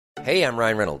Hey, I'm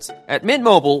Ryan Reynolds. At Mint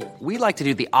Mobile, we like to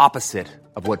do the opposite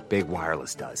of what Big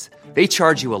Wireless does. They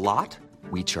charge you a lot,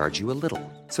 we charge you a little.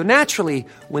 So naturally,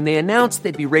 when they announced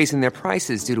they'd be raising their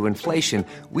prices due to inflation,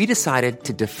 we decided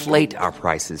to deflate our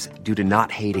prices due to not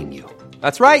hating you.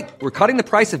 That's right. We're cutting the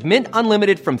price of Mint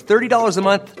Unlimited from $30 a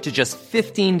month to just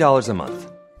 $15 a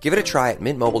month. Give it a try at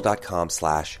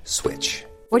mintmobile.com/switch.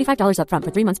 $45 up front for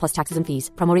 3 months plus taxes and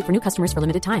fees. Promo rate for new customers for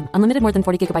limited time. Unlimited more than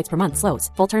 40 gigabytes per month. Slows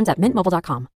full terms at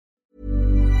mintmobile.com.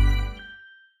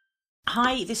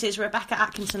 Hi, this is Rebecca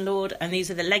Atkinson-Lord, and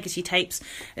these are the Legacy Tapes,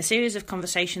 a series of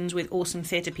conversations with awesome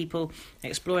theatre people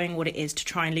exploring what it is to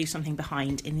try and leave something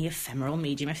behind in the ephemeral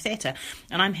medium of theatre.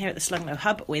 And I'm here at the Slunglow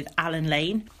Hub with Alan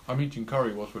Lane. I'm eating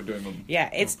curry whilst we're doing them. Yeah,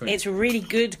 it's really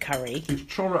good curry. It's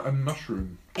chora and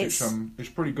mushroom. It's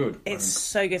pretty good. It's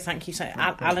so good, thank you. So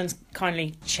Alan's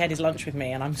kindly shared his lunch with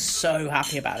me, and I'm so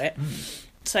happy about it.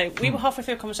 So we were halfway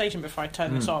through a conversation before I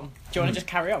turned this on. Do you want to just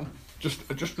carry on? Just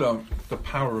the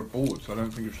power of boards. I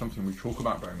don't think it's something we talk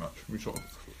about very much. We sort of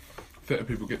theatre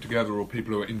people get together, or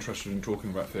people who are interested in talking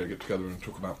about theatre get together and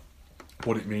talk about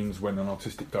what it means when an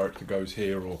artistic director goes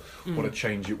here, or what a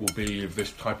change it will be if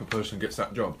this type of person gets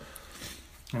that job.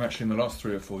 And actually, in the last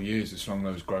 3 or 4 years, as long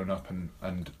as I've grown up,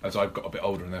 and as I've got a bit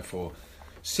older, and therefore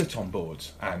sit on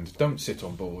boards and don't sit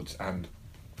on boards and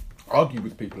argue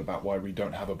with people about why we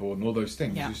don't have a board and all those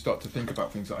things. You start to think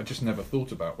about things that I just never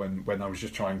thought about when I was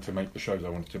just trying to make the shows I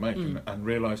wanted to make, and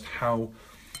realised how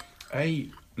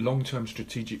long-term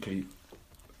strategically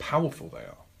powerful they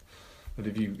are. That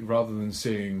if you, rather than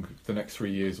seeing the next 3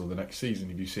 years or the next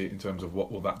season, if you see it in terms of what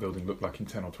will that building look like in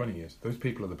 10 or 20 years, those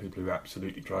people are the people who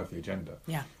absolutely drive the agenda.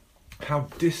 Yeah. How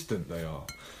distant they are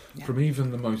from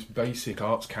even the most basic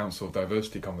Arts Council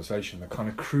diversity conversation, the kind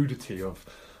of crudity of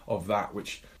that,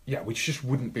 which just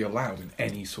wouldn't be allowed in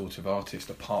any sort of artist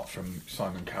apart from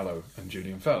Simon Callow and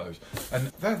Julian Fellows. And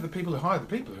they're the people who hire the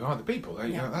people who hire the people.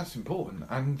 You know, that's important.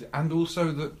 And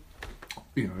also that,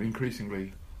 you know,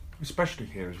 increasingly, especially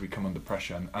here as we come under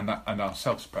pressure and our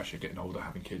self-pressure, getting older,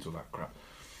 having kids, all that crap,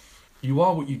 you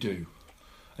are what you do.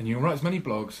 And you can write as many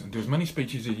blogs and do as many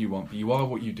speeches as you want, but you are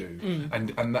what you do.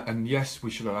 And yes,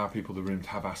 we should allow people the room to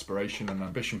have aspiration and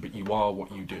ambition, but you are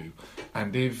what you do.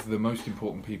 And if the most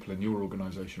important people in your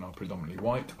organisation are predominantly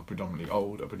white, are predominantly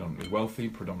old, are predominantly wealthy,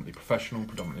 predominantly professional,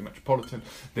 predominantly metropolitan,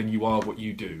 then you are what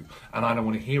you do. And I don't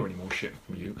want to hear any more shit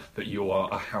from you that you are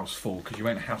a house full, because you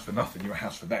ain't a house for nothing, you're a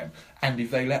house for them. And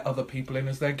if they let other people in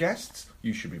as their guests,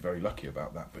 you should be very lucky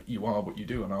about that. But you are what you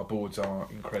do, and our boards are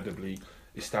incredibly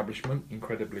establishment,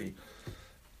 incredibly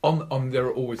there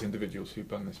are always individuals who've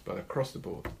done this, but across the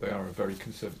board they are a very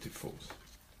conservative force.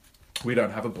 We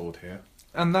don't have a board here,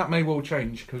 and that may well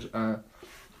change, because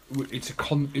it's a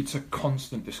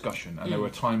constant discussion, and there were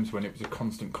times when it was a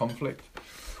constant conflict.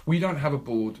 We don't have a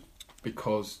board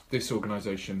because this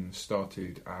organisation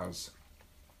started as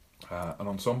an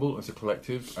ensemble, as a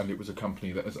collective, and it was a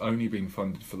company that has only been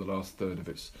funded for the last third of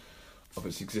its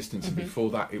existence, and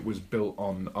before that it was built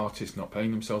on artists not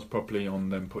paying themselves properly, on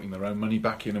them putting their own money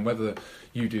back in, and whether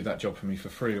you do that job for me for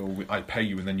free or I pay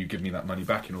you and then you give me that money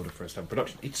back in order for us to have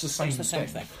production, it's the same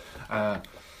thing. And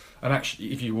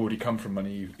actually, if you already come from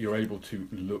money, you're able to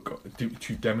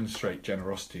to demonstrate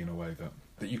generosity in a way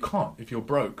that you can't. If you're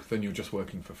broke, then you're just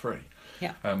working for free.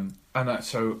 And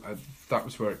that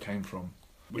was where it came from,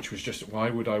 which was just, why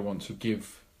would I want to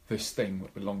give this thing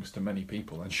that belongs to many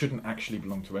people and shouldn't actually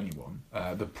belong to anyone,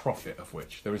 the profit of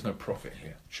which, there is no profit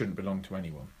here, shouldn't belong to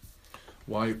anyone.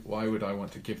 Why would I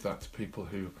want to give that to people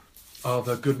who are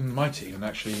the good and mighty? And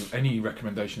actually, any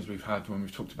recommendations we've had when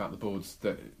we've talked about the boards,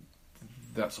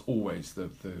 that's always the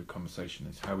conversation,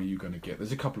 is how are you going to get...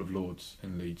 There's a couple of lords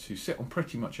in Leeds who sit on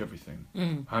pretty much everything.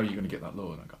 How are you going to get that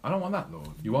lord? I go, I don't want that lord.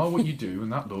 You are what you do,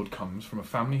 and that lord comes from a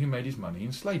family who made his money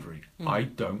in slavery. I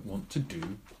don't want to do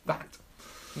that.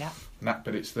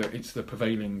 But it's the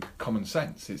prevailing common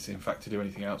sense. It's, in fact, to do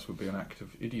anything else would be an act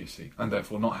of idiocy, and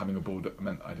therefore not having a board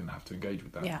meant I didn't have to engage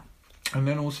with that. And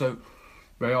then also,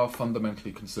 they are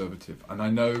fundamentally conservative, and I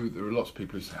know there are lots of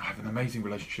people who say I have an amazing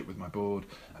relationship with my board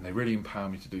and they really empower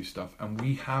me to do stuff, and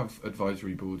we have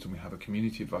advisory boards and we have a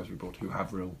community advisory board who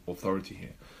have real authority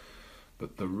here,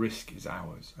 but the risk is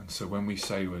ours. And so when we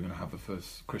say we're going to have the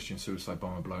first Christian suicide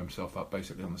bomber blow himself up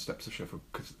basically on the steps of Sheffield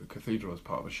Cathedral as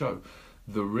part of a show,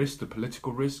 the risk, the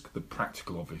political risk, the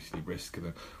practical, obviously, risk,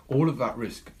 all of that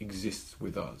risk exists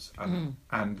with us.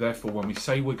 And therefore, when we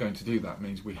say we're going to do that,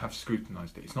 means we have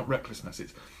scrutinised it. It's not recklessness,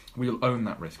 it's we'll own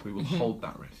that risk, we will hold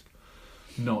that risk.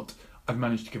 Not, I've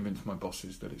managed to convince my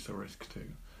bosses that it's a risk too.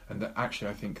 And that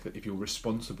actually, I think that if you're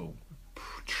responsible,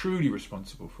 truly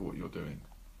responsible for what you're doing,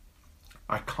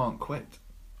 I can't quit.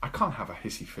 I can't have a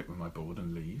hissy fit with my board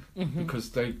and leave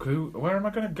because where am I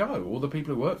going to go? All the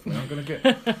people who work for me, I'm going to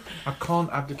get. I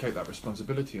can't abdicate that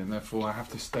responsibility, and therefore I have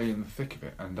to stay in the thick of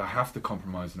it, and I have to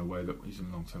compromise in a way that is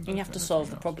in long term. You have to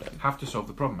solve the problem. Have to solve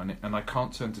the problem, and I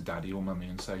can't turn to daddy or mummy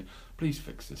and say, please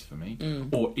fix this for me,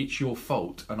 or it's your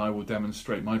fault, and I will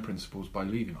demonstrate my principles by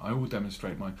leaving. I will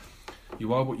demonstrate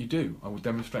you are what you do. I will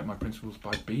demonstrate my principles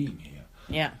by being here.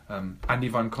 Yeah. And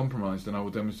if I'm compromised, then I will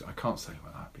demonstrate. I can't say,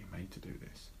 well, I've been made to do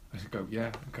this. I should go,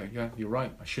 yeah, you're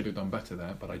right. I should have done better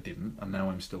there, but I didn't, and now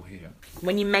I'm still here.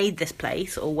 When you made this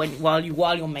place, or while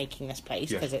you're making this place,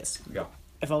 because it's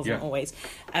evolving always,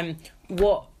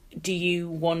 what do you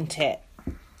want it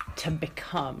to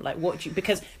become? Like, what do you,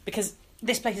 because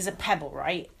this place is a pebble,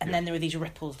 right? And then there are these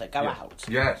ripples that go out.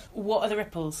 Yes. What are the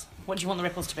ripples? What do you want the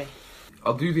ripples to be?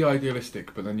 I'll do the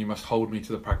idealistic, but then you must hold me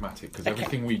to the pragmatic, because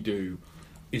everything we do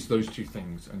is those two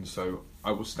things. And so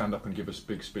I will stand up and give a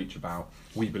big speech about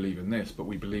we believe in this, but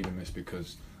we believe in this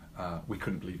because we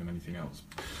couldn't believe in anything else.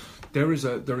 There is,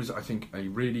 I think, a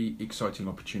really exciting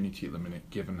opportunity at the minute,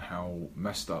 given how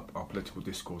messed up our political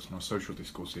discourse and our social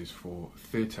discourse is for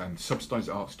theatre and subsidised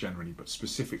arts generally, but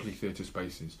specifically theatre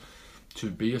spaces, to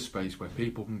be a space where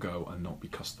people can go and not be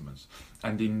customers.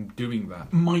 And in doing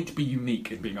that, might be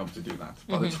unique in being able to do that.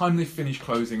 By the time they finish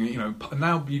closing,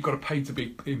 now you've got to pay to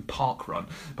be in park run.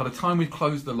 By the time we've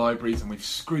closed the libraries and we've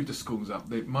screwed the schools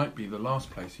up, it might be the last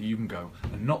place you can go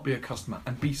and not be a customer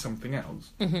and be something else.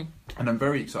 And I'm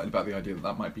very excited about the idea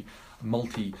that might be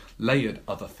multi-layered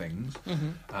other things.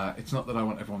 It's not that I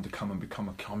want everyone to come and become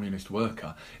a communist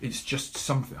worker. It's just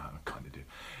something, I kind of do,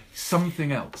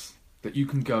 something else that you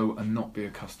can go and not be a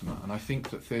customer. And I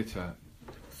think that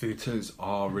theatres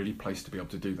are really placed to be able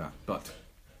to do that. But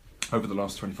over the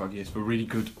last 25 years, for really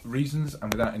good reasons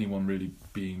and without anyone really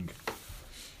being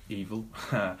evil,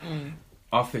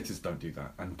 our theatres don't do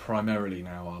that. And primarily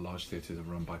now our large theatres are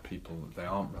run by people. They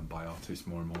aren't run by artists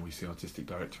more and more. We see artistic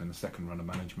director in the second run of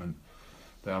management.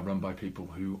 They are run by people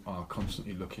who are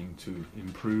constantly looking to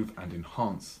improve and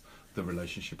enhance the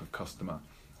relationship of customer,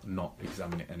 not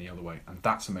examine it any other way, and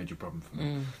that's a major problem for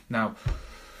me. Now,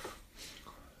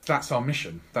 that's our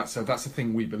mission. That's a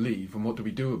thing we believe, and what do we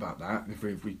do about that? If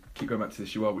we keep going back to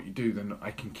this, you are what you do, then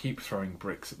I can keep throwing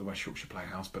bricks at the West Yorkshire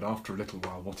Playhouse, but after a little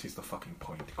while, what is the fucking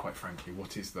point? Quite frankly,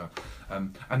 what is the?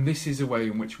 And this is a way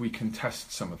in which we can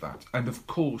test some of that, and of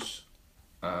course,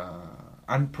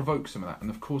 and provoke some of that.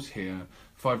 And of course, here,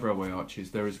 5 Railway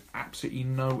Arches, there is absolutely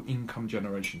no income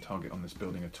generation target on this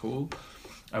building at all.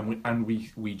 And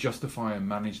we justify and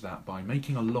manage that by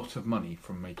making a lot of money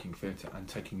from making theatre and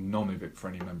taking none of it for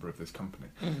any member of this company.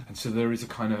 And so there is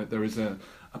a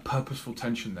purposeful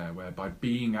tension there, where by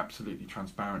being absolutely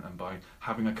transparent and by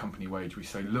having a company wage, we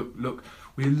say, look,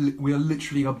 we are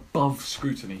literally above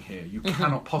scrutiny here. You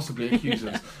cannot possibly accuse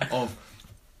us of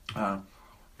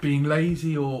being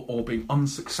lazy or being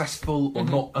unsuccessful or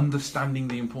not understanding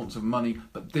the importance of money,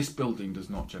 but this building does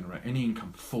not generate any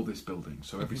income for this building.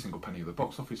 So every single penny of the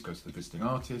box office goes to the visiting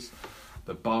artist.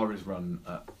 The bar is run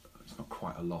at, it's not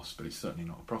quite a loss, but it's certainly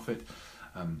not a profit.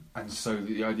 And so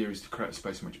the idea is to create a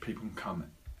space in which people can come.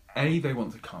 A, they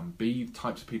want to come. B,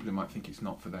 types of people who might think it's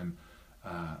not for them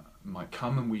might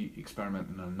come, and we experiment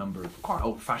in a number of quite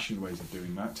old-fashioned ways of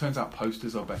doing that. Turns out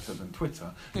posters are better than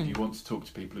Twitter if you want to talk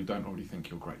to people who don't already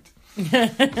think you're great.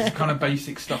 It's kind of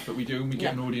basic stuff that we do, and we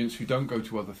get an audience who don't go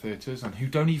to other theatres and who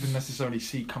don't even necessarily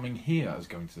see coming here as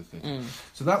going to the theatre.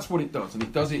 So that's what it does, and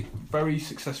it does it very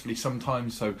successfully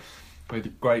sometimes. So we had a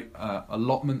great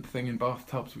allotment thing in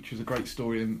bathtubs, which was a great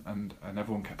story, and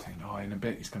everyone kept saying, in a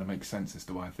bit it's going to make sense as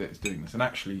to why a theatre's doing this. And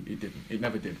actually it didn't. It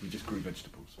never did. We just grew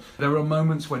vegetables. There are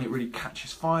moments when it really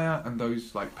catches fire, and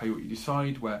those like Pay What You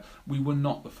Decide, where we were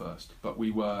not the first, but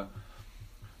we were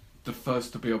the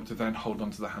first to be able to then hold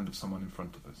on to the hand of someone in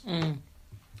front of us.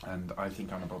 And I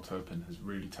think Annabelle Turpin has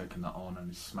really taken that on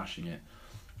and is smashing it,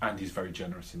 and is very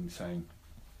generous in saying,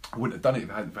 I wouldn't have done it if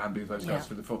it hadn't been those guys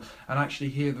for the film. And actually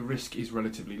here the risk is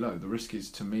relatively low. The risk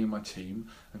is to me and my team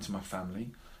and to my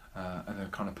family, and a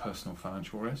kind of personal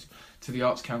financial risk. To the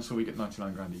Arts Council, we get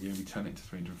 99 grand a year. We turn it into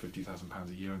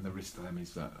 £350,000 a year, and the risk to them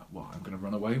is that, I'm going to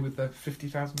run away with their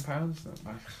 £50,000?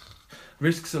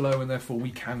 Risks are low, and therefore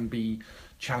we can be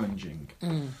challenging.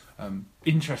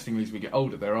 Interestingly, as we get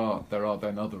older, there are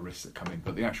then other risks that come in,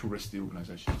 but the actual risk to the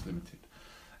organisation is limited.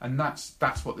 And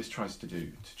that's what this tries to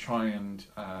do, to try and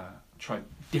try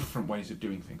different ways of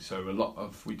doing things. So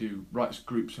we do writers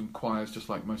groups and choirs, just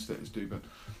like most theatres do, but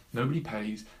nobody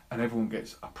pays, and everyone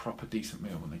gets a proper decent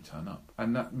meal when they turn up.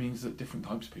 And that means that different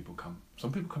types of people come.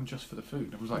 Some people come just for the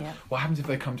food. Everyone's like, what happens if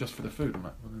they come just for the food? I'm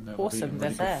like, well, then they'll awesome, be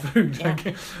really they're good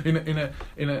there. food.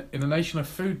 Yeah. In a nation of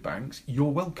food banks,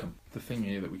 you're welcome. The thing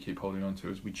here that we keep holding on to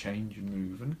as we change and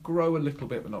move and grow a little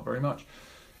bit, but not very much,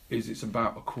 is it's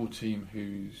about a core team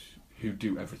who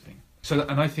do everything. So,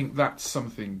 and I think that's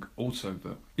something also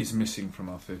that is missing from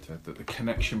our theatre, that the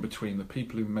connection between the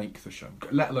people who make the show,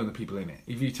 let alone the people in it.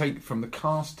 If you take from the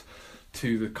cast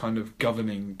to the kind of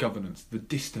governance, the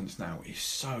distance now is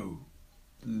so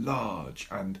large,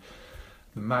 and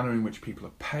the manner in which people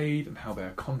are paid and how they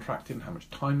are contracted and how much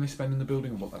time they spend in the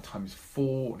building and what that time is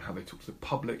for and how they talk to the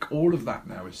public, all of that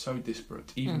now is so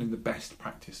disparate, even in the best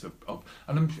practice of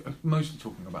and I'm mostly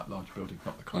talking about large buildings,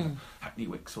 not the kind of Hackney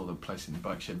Wicks or the place in the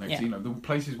bike shed next, the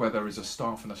places where there is a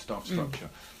staff and a staff structure.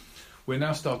 We're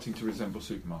now starting to resemble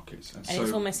supermarkets. And so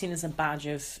it's almost seen as a badge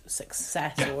of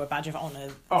success or a badge of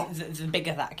honour, the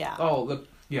bigger that gap.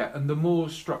 And the more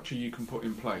structure you can put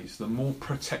in place, the more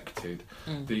protected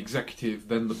the executive,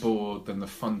 then the board, then the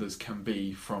funders can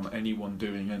be from anyone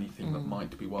doing anything that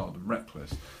might be wild and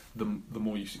reckless, the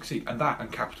more you succeed. And that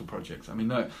and capital projects. I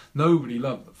mean, nobody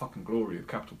loved the fucking glory of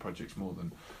capital projects more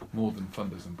than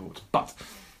funders and boards. But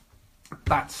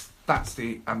that's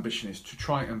the ambition, is to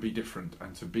try and be different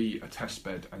and to be a test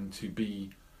bed and to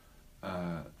be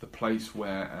the place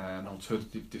where an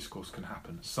alternative discourse can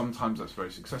happen. Sometimes that's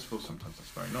very successful, sometimes that's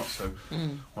very not. So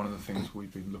one of the things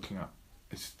we've been looking at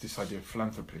is this idea of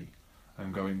philanthropy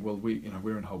and going, well, we're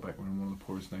in Holbeck, we're in one of the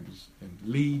poorest neighbours in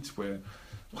Leeds, where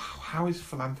how is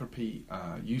philanthropy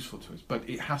useful to us? But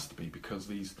it has to be, because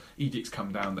these edicts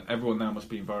come down that everyone now must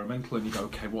be environmental, and you go,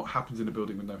 okay, what happens in a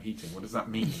building with no heating? What does that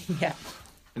mean?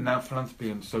 And now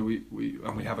philanthropy, and so we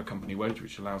have a company wage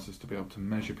which allows us to be able to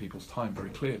measure people's time very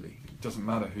clearly. It doesn't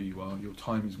matter who you are, your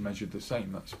time is measured the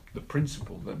same. That's the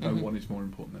principle, that no one is more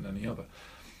important than any other.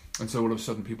 And so all of a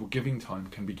sudden people giving time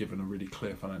can be given a really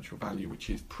clear financial value, which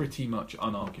is pretty much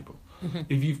unarguable.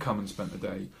 If you've come and spent the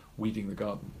day weeding the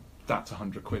garden, that's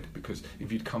 £100, because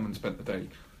if you'd come and spent the day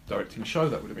directing a show,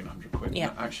 that would have been £100.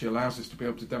 Yeah. That actually allows us to be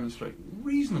able to demonstrate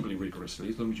reasonably rigorously,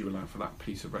 as long as you allow for that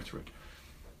piece of rhetoric,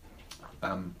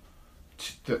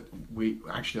 that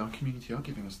our community are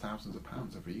giving us thousands of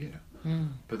pounds every year,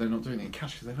 but they're not doing it in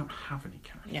cash because they don't have any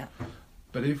cash. Yeah.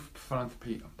 But if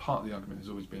philanthropy, part of the argument has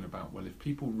always been about, well, if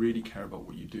people really care about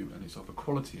what you do and it's of a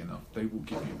quality enough, they will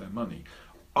give you their money.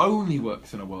 Only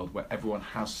works in a world where everyone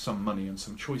has some money and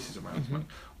some choices around money,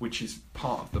 which is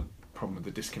part of the problem with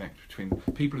the disconnect between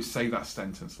people who say that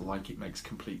sentence like it makes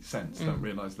complete sense, don't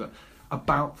realise that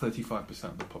about 35%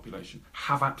 of the population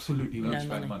have absolutely no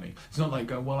spare money. It's not like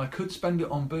going, well, I could spend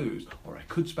it on booze or I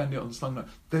could spend it on slumlord.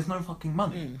 There's no fucking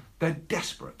money. They're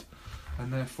desperate.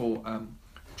 And therefore,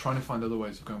 trying to find other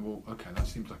ways of going, well, okay, that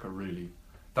seems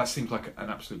like an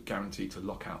absolute guarantee to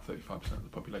lock out 35% of the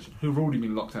population who've already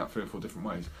been locked out 3 or 4 different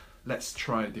ways. Let's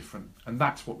try a different, and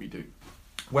that's what we do.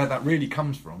 Where that really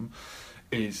comes from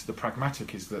is the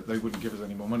pragmatic, is that they wouldn't give us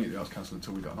any more money at the Arts Council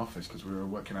until we got an office, because we were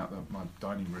working out my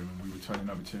dining room and we were turning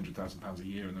over £200,000 a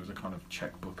year, and there was a kind of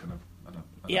checkbook and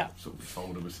a sort of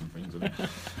folder with some things in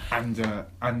it,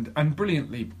 and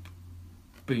brilliantly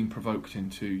being provoked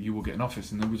into, you will get an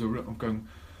office. And there was I'm going,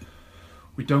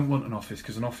 we don't want an office,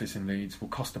 because an office in Leeds will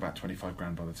cost about 25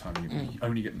 grand by the time you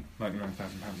only get £99,000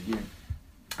 a year.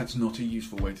 That's not a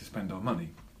useful way to spend our money.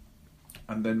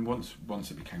 And then once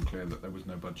it became clear that there was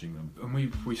no budging them, and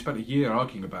we spent a year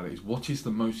arguing about it, is what is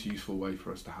the most useful way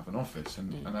for us to have an office?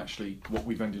 And actually what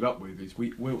we've ended up with is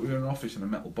we're in an office in a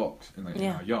metal box in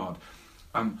our yard.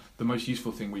 The most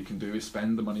useful thing we can do is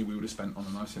spend the money we would have spent on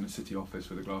a nice inner city office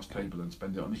with a glass table and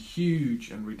spend it on a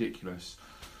huge and ridiculous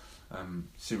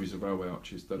series of railway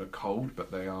arches that are cold,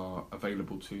 but they are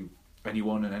available to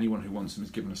anyone, and anyone who wants them is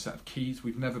given a set of keys.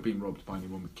 We've never been robbed by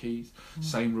anyone with keys.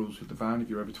 Same rules with the van. If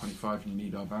you're over 25 and you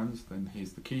need our vans, then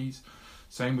here's the keys.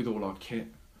 Same with all our kit.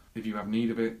 If you have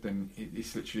need of it, then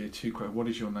it's literally a 2-question. What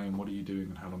is your name, what are you doing,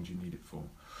 and how long do you need it for?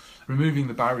 Removing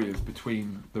the barriers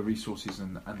between the resources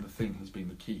and the thing has been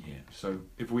the key here. So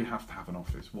if we have to have an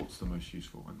office, what's the most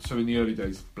useful? And so in the early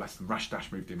days, bless them, Rash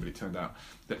Dash moved in, but it turned out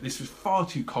that this was far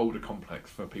too cold a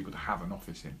complex for people to have an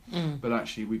office in. But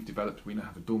actually we now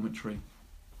have a dormitory,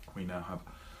 we now have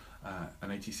an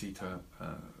 80-seater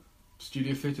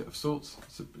studio theatre of sorts.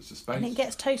 It's a space. And it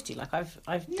gets toasty. Like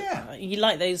Yeah. You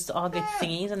like those Argo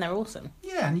thingies, and they're awesome.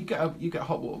 Yeah, and you get a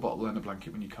hot water bottle and a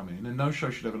blanket when you come in, and no show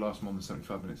should ever last more than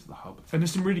 75 minutes at the Hub. And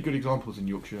there's some really good examples in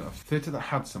Yorkshire of theatre that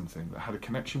had something, that had a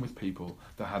connection with people,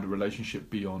 that had a relationship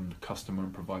beyond customer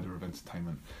and provider of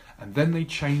entertainment. And then they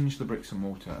changed the bricks and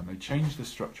mortar, and they changed the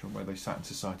structure and where they sat in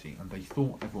society, and they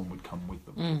thought everyone would come with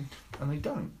them. And they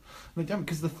don't. They don't,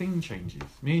 because the thing changes.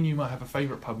 Me and you might have a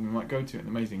favourite pub and we might go to it and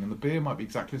amazing, and the beer might be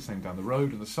exactly the same down the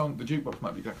road, and the jukebox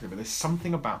might be exactly the same, but there's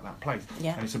something about that place.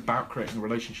 Yeah. And it's about creating a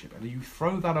relationship. And you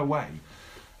throw that away.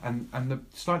 And the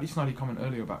slightly snidey comment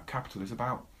earlier about capital is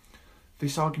about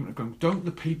this argument of going, don't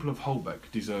the people of Holbeck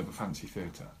deserve a fancy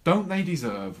theatre? Don't they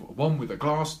deserve one with a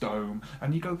glass dome?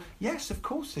 And you go, yes, of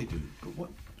course they do. But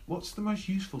what's the most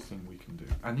useful thing we can do?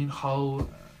 And in Hull,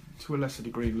 to a lesser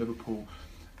degree in Liverpool,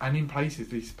 and in places,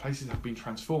 these places have been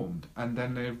transformed. And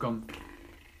then they've gone,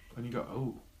 and you go,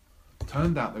 oh,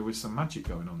 turned out there was some magic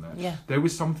going on there. Yeah. There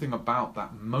was something about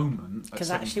that moment.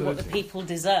 Because actually, what the people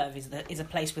deserve is a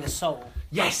place with a soul.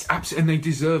 Yes, absolutely, and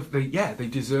they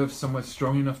deserve somewhere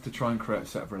strong enough to try and create a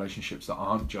set of relationships that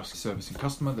aren't just servicing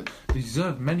customer. That they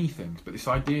deserve many things, but this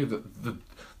idea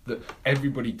that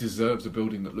everybody deserves a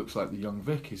building that looks like the Young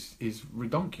Vic is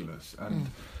redonkulous, and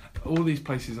all these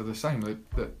places are the same.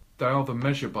 That they are the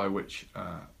measure by which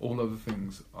all other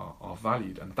things are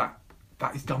valued, and that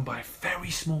is done by a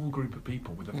very small group of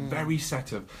people with a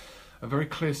very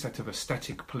clear set of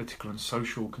aesthetic, political and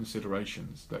social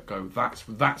considerations that go,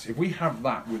 that's if we have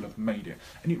that, we'll have made it.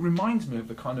 And it reminds me of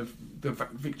the kind of the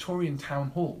Victorian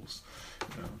town halls.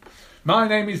 You know, my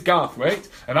name is Garthwaite,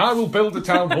 and I will build a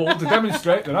town hall to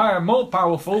demonstrate that I am more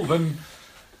powerful than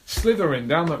Slytherin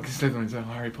Slytherin's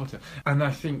Harry Potter. And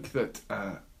I think that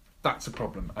that's a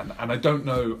problem, and I don't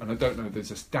know there's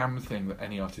a damn thing that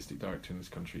any artistic director in this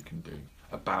country can do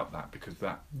about that, because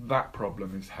that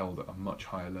problem is held at a much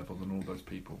higher level than all those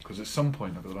people, because at some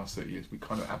point over the last 30 years we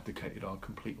kind of abdicated our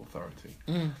complete authority,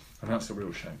 and that's a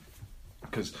real shame,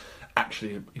 because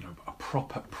actually, you know, a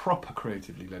proper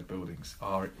creatively led buildings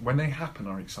are, when they happen,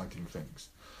 are exciting things,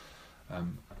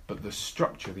 but the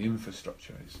structure, the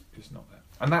infrastructure is not there.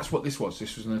 And that's what this was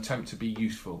an attempt to be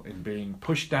useful in being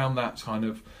pushed down that kind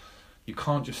of, you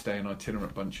can't just stay an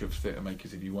itinerant bunch of theatre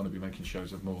makers if you want to be making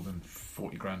shows of more than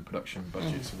 40 grand production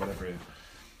budgets or whatever it is.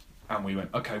 And we went,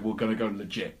 okay, we're going to go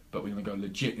legit, but we're going to go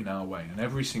legit in our way. And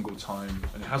every single time,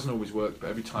 and it hasn't always worked,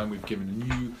 but every time we've given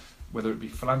a new, whether it be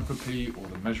philanthropy or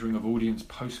the measuring of audience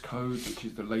postcode, which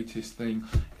is the latest thing,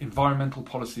 environmental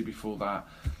policy before that,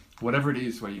 whatever it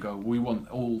is where you go, we want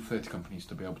all theatre companies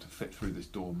to be able to fit through this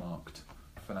door marked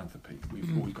philanthropy.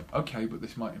 We've always gone, okay, but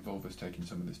this might involve us taking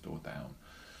some of this door down,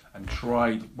 and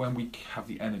tried, when we have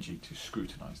the energy, to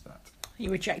scrutinise that.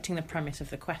 You're rejecting the premise of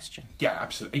the question. Yeah,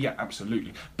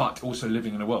 absolutely. But also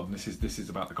living in a world, and this is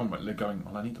about the comment. They're going,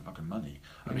 well, I need the fucking money.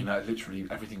 I mean, literally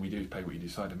everything we do is pay what you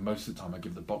decide, and most of the time I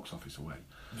give the box office away.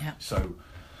 Yeah. So,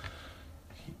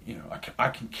 you know, I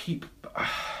can keep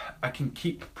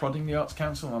prodding the Arts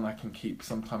Council, and I can keep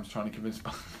sometimes trying to convince.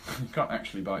 You can't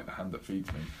actually bite the hand that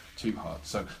feeds me too hard.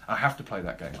 So I have to play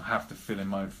that game. I have to fill in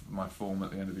my form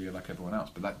at the end of the year like everyone else.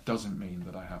 But that doesn't mean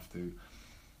that I have to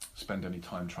spend any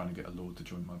time trying to get a lord to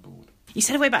join my board. You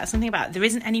said something about there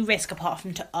isn't any risk apart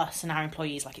from to us and our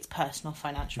employees, like it's personal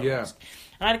financial risk.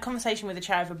 And I had a conversation with the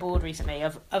chair of a board recently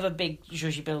of a big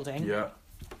zhuzhy building. Yeah.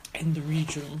 In the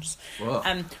regions,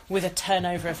 with a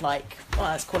turnover of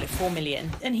let's call it 4 million.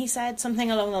 And he said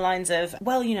something along the lines of,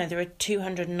 well, you know, there are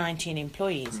 219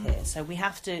 employees here, so we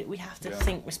have to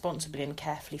think responsibly and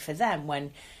carefully for them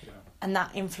and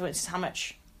that influences how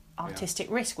much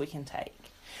artistic risk we can take.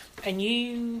 And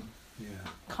you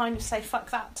kind of say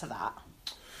fuck that to that.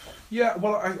 Yeah,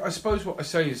 well, I suppose what I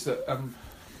say is that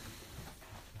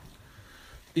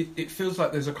It feels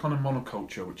like there's a kind of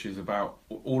monoculture which is about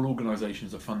all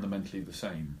organisations are fundamentally the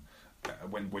same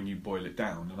when you boil it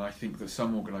down, and I think that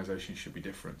some organisations should be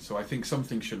different. So I think some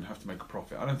things shouldn't have to make a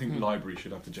profit. I don't think libraries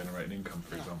should have to generate an income,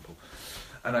 for example.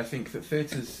 And I think that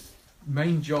theatre's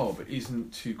main job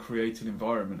isn't to create an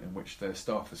environment in which their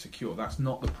staff are secure. That's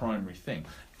not the primary thing.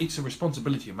 It's a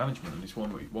responsibility of management, and it's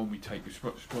one we take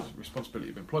responsibility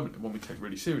of employment, and one we take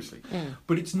really seriously.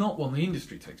 But it's not one the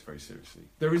industry takes very seriously.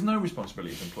 There is no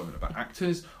responsibility of employment about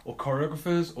actors or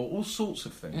choreographers or all sorts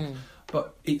of things.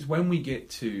 But it's when we get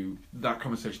to that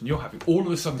conversation you're having, all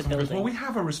of a sudden someone goes, well, we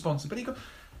have a responsibility. You go,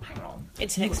 hang on.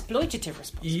 It's an exploitative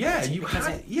responsibility.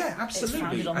 Yeah, absolutely. It's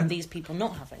founded on these people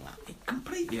not having that.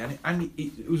 Completely. And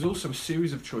it was also a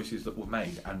series of choices that were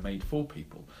made for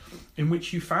people, in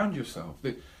which you found yourself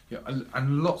that Yeah,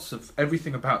 and lots of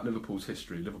everything about Liverpool's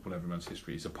history, Liverpool Everyman's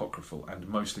history, is apocryphal and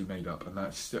mostly made up. And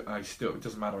that's it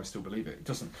doesn't matter. I still believe it. It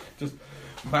doesn't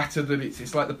matter that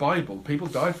it's like the Bible. People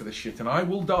die for this shit, and I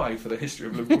will die for the history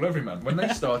of Liverpool Everyman. When they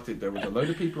started, there was a load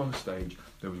of people on the stage.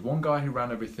 There was one guy who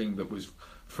ran everything that was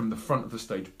from the front of the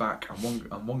stage back,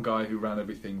 and one guy who ran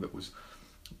everything that was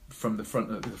from the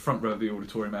front row of the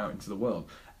auditorium out into the world,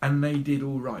 and they did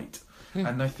all right.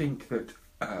 And I think that.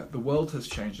 The world has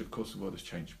changed, of course the world has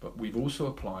changed, but we've also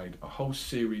applied a whole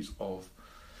series of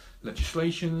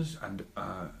legislations and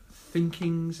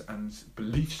thinkings and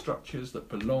belief structures that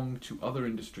belong to other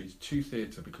industries to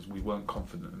theatre because we weren't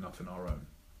confident enough in our own.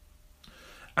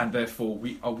 And therefore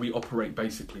we operate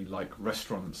basically like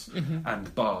restaurants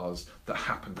and bars that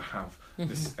happen to have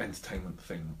this entertainment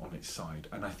thing on its side.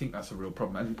 And I think that's a real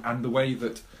problem. And the way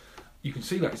that you can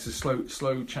see that it's a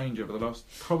slow change over the last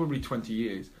probably 20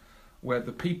 years, where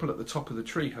the people at the top of the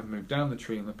tree have moved down the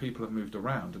tree and the people have moved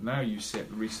around, and now you see it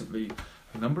recently.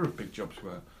 A number of big jobs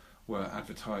were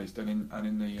advertised, and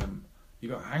in the you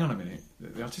got hang on a minute.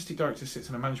 The artistic director sits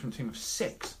in a management team of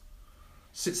 6,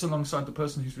 sits alongside the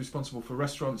person who's responsible for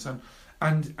restaurants,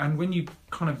 and when you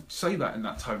kind of say that in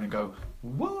that tone and go,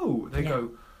 whoa, they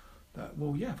go,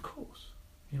 well, yeah, of course.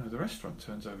 You know, the restaurant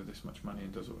turns over this much money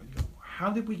and does all. You go, how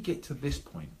did we get to this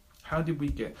point? How did we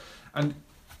get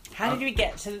How did we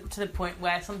get to the point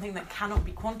where something that cannot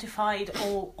be quantified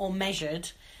or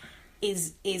measured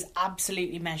is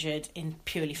absolutely measured in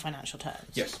purely financial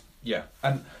terms? Yes, yeah,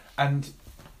 and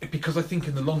because I think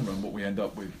in the long run what we end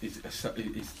up with is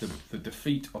the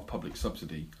defeat of public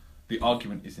subsidy. The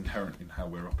argument is inherent in how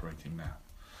we're operating now.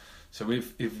 So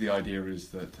if the idea is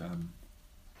that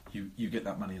you get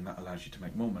that money and that allows you to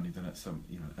make more money, then at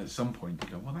some point you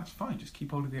go, well, that's fine, just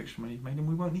keep hold of the extra money you've made and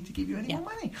we won't need to give you any more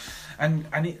money. And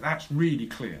that's really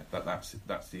clear that's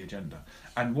the agenda.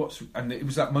 And it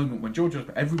was that moment when George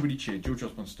Osborne, everybody cheered. George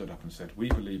Osborne stood up and said, we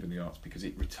believe in the arts because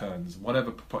it returns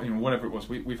whatever it was.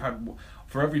 We've had,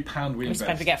 for every pound we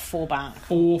invest, to get 4 back.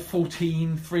 4,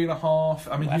 14, 3.5.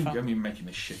 I mean, making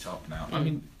this shit up now. I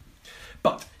mean,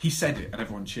 but he said it and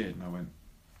everyone cheered, and I went,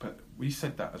 but we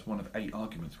said that as one of 8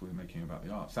 arguments we were making about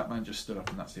the arts. That man just stood up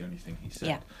and that's the only thing he said.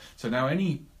 Yeah. So now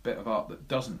any bit of art that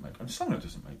doesn't make, and Songler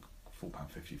doesn't make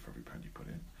 £4.50 for every pound you put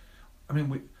in. I mean,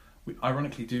 we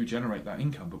ironically do generate that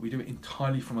income, but we do it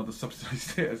entirely from other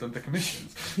subsidised theatres under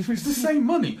commissions. It's the same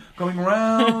money going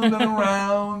round and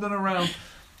around and around.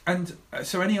 And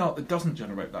so any art that doesn't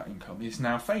generate that income is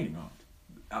now failing art.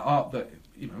 Art that,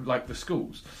 like the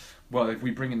schools. Well, if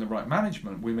we bring in the right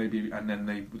management, we maybe, and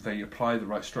then they apply the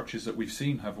right structures that we've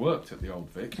seen have worked at the Old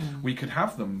Vic, we could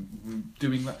have them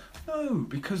doing that. No,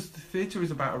 because the theatre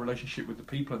is about a relationship with the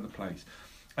people in the place,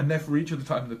 and therefore each of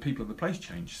the time the people in the place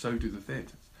change, so do the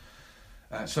theatres.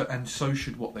 So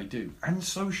should what they do, and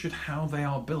so should how they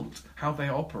are built, how they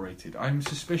are operated. I'm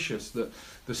suspicious that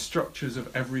the structures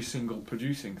of every single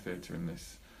producing theatre in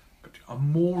this are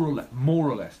more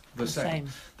or less the same.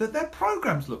 That their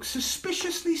programmes look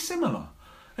suspiciously similar.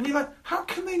 And you're like, how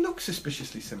can they look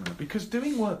suspiciously similar? Because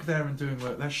doing work there and doing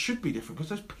work there should be different, because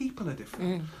those people are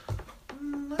different.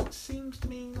 That seems to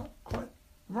me not quite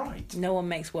right. No one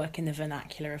makes work in the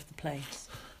vernacular of the place.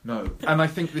 No. And I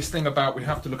think this thing about we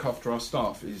have to look after our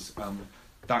staff is,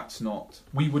 that's not...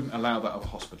 We wouldn't allow that of a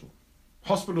hospital.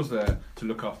 Hospital's there to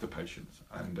look after patients,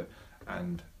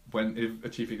 and when if a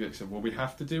chief executive said, well, we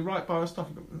have to do right by our staff,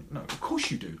 you go, no, of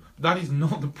course you do. That is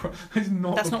not the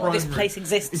That's not what this place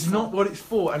exists It's for. not what it's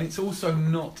for, and it's also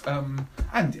not...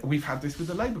 and we've had this with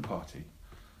the Labour Party.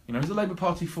 Is the Labour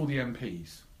Party for the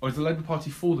MPs? Or is the Labour Party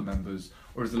for the members?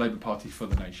 Or is the Labour Party for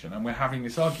the nation? And we're having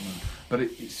this argument. But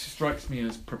it strikes me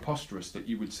as preposterous that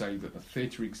you would say that the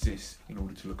theatre exists in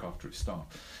order to look after its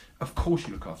staff. Of course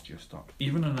you look after your staff.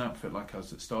 Even an outfit like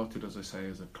us that started, as I say,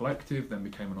 as a collective, then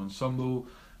became an ensemble...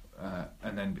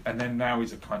 and then now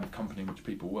is a kind of company in which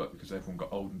people work because everyone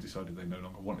got old and decided they no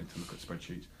longer wanted to look at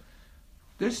spreadsheets.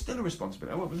 There's still a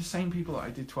responsibility. I work with the same people that I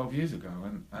did 12 years ago,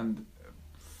 and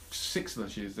 6 of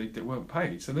those years they weren't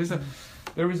paid. So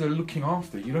there is a looking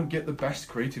after. You don't get the best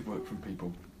creative work from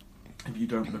people if you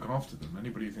don't look after them.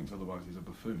 Anybody who thinks otherwise is a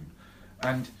buffoon.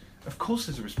 And of course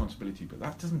there's a responsibility, but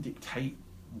that doesn't dictate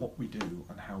what we do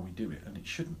and how we do it, and it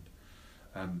shouldn't.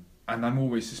 And I'm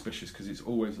always suspicious because it's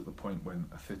always at the point when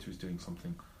a theatre is doing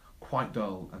something quite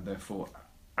dull and therefore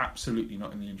absolutely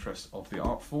not in the interest of the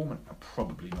art form and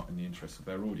probably not in the interest of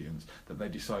their audience, that they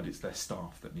decide it's their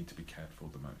staff that need to be cared for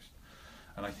the most.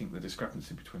 And I think the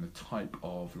discrepancy between the type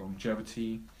of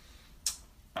longevity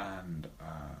and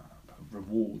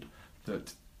reward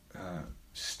that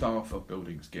staff of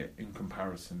buildings get in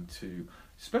comparison to,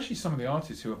 especially some of the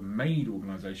artists who have made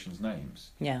organisations' names.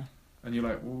 Yeah. And you're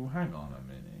like, well, hang on a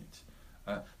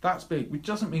minute. That's big, which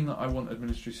doesn't mean that I want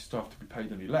administrative staff to be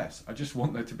paid any less. I just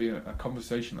want there to be a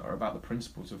conversation about the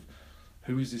principles of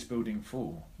who is this building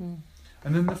for. And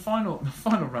then the final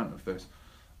rant of this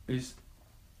is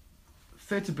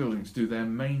theatre buildings do their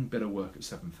main bit of work at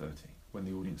 7:30 when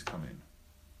the audience come in,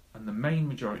 and the main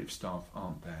majority of staff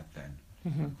aren't there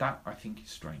then. That, I think, is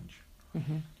strange,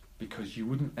 because you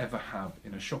wouldn't ever have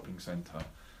in a shopping centre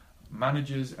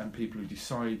managers and people who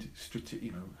decide,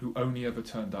 who only ever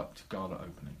turned up to gala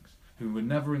openings, who were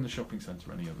never in the shopping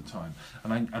centre any other time.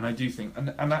 And I do think,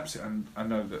 and I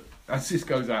know that as this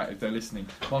goes out, if they're listening,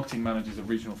 marketing managers of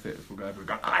regional theatres will go over and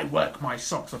go, I work my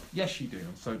socks off. Yes, you do,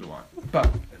 and so do I.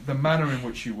 But the manner in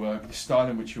which you work, the style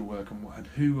in which you work, and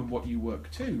who and what you work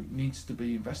to needs to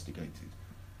be investigated.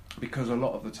 Because a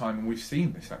lot of the time, and we've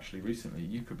seen this actually recently,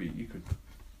 you could be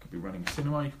running a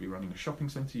cinema, you could be running a shopping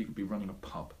centre, you could be running a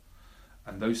pub.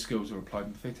 And those skills are applied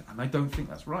in theatre, and I don't think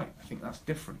that's right. I think that's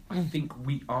different. I think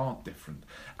we are different,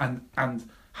 and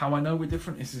how I know we're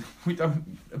different is we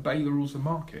don't obey the rules of the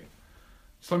market.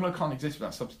 Slumlord can't exist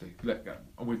without subsidy.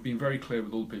 And we've been very clear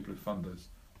with all the people who fund us.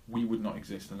 We would not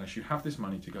exist unless you have this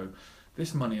money to go.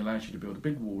 This money allows you to build a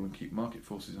big wall and keep market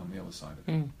forces on the other side of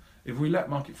it. If we let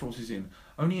market forces in,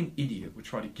 only an idiot would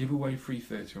try to give away free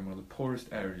theatre in one of the poorest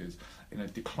areas in a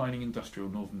declining industrial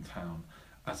northern town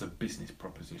as a business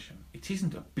proposition. It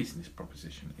isn't a business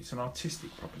proposition, it's an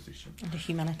artistic proposition. And a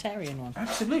humanitarian one.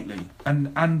 Absolutely.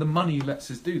 And the money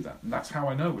lets us do that. And that's how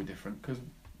I know we're different, because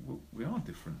we are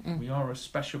different. We are a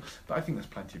special... But I think there's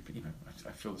plenty of...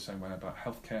 I feel the same way about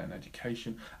healthcare and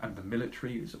education and the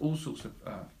military. There's all sorts of...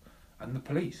 and the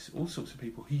police, all sorts of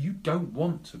people who you don't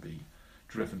want to be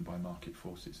driven by market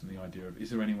forces and the idea of, is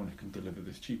there anyone who can deliver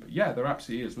this cheaper? Yeah, there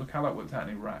absolutely is. Look how that worked out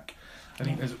in Iraq. I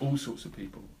think there's all sorts of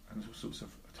people and all sorts of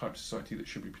type of society that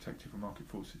should be protected from market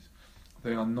forces.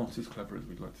 They are not as clever as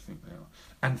we'd like to think they are.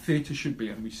 And theatre should be,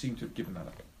 and we seem to have given that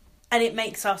up. And it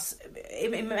makes us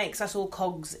all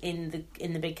cogs in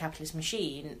the big capitalist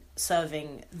machine,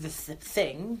 serving the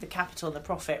thing, the capital and the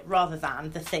profit, rather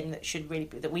than the thing that should really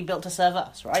be, that we built to serve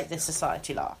us, right? This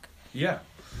society lark. Yeah.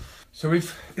 So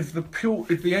if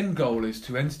the end goal is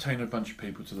to entertain a bunch of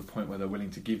people to the point where they're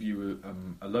willing to give you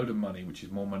a load of money, which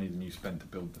is more money than you spent to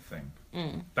build the thing,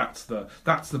 that's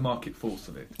the market force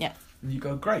of it. Yeah. And you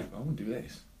go, great, I wouldn't do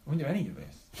this. I wouldn't do any of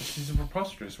this. This is a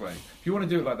preposterous way. If you want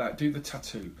to do it like that, do the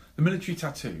tattoo, the military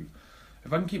tattoo.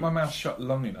 If I can keep my mouth shut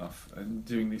long enough and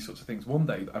doing these sorts of things, one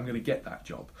day I'm going to get that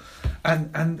job.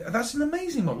 And that's an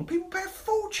amazing model. People pay a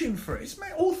fortune for it.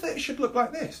 All theatre should look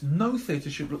like this. No theatre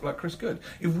should look like Chris Good.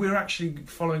 If we're actually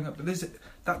following up,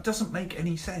 that doesn't make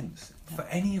any sense for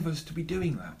any of us to be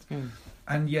doing that.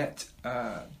 And yet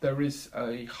there is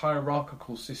a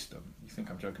hierarchical system. You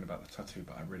think I'm joking about the tattoo,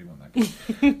 but I really want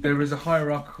that. There is a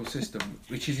hierarchical system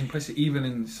which is implicit even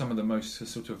in some of the most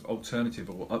sort of alternative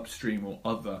or upstream or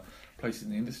other places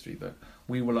in the industry, that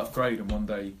we will upgrade, and one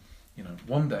day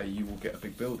you will get a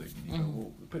big building. And you go,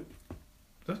 well, but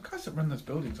those guys that run those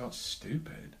buildings aren't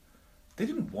stupid. They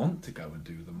didn't want to go and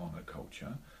do the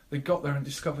monoculture. They got there and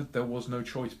discovered there was no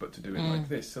choice but to do it like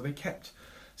this. So they kept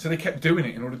doing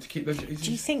it in order to keep those...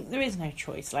 Do you think there is no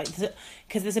choice?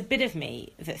 Because there's a bit of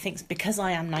me that thinks, because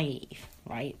I am naive,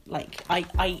 right? Like,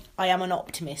 I am an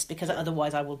optimist because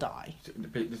otherwise I will die.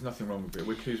 There's nothing wrong with it.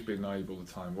 We're accused of being naive all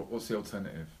the time. What's the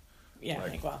alternative? Yeah,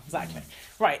 exactly.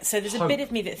 Right, so there's a bit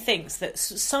of me that thinks that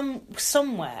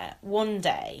somewhere, one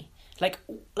day, like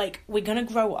we're going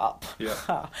to grow up,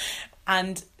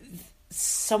 and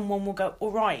someone will go, all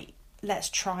right, let's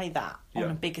try that on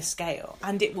a bigger scale,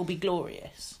 and it will be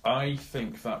glorious. I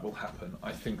think that will happen.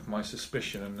 I think my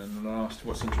suspicion, and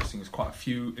what's interesting is quite a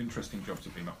few interesting jobs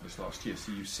have been up this last year.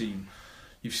 So you've seen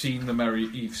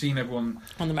everyone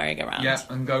on the merry-go-round,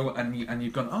 and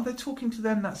you've gone, oh, they're talking to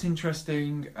them. That's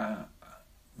interesting.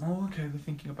 Oh, okay, they're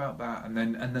thinking about that, and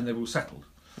then they've all settled.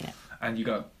 Yeah, and you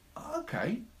go, oh,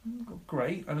 okay,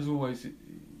 great. And as always,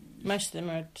 most of them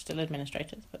are still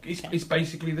administrators, but it's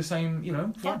basically the same.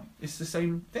 Fun. Yeah. It's the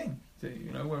same thing.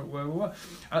 Where we were.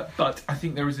 But I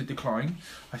think there is a decline.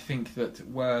 I think that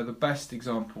where the best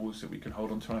examples that we can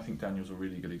hold on to, and I think Daniel's a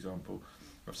really good example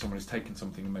of someone who's taken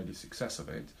something and made a success of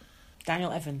it.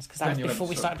 Daniel Evans, because that was before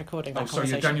we started recording that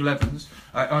conversation. Daniel Evans.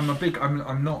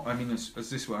 I'm not. I mean, as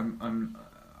this one,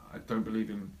 I don't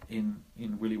believe in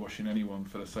willy washing anyone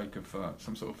for the sake of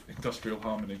some sort of industrial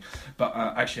harmony. But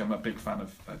actually, I'm a big fan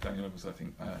of Daniel Evans. I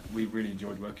think we really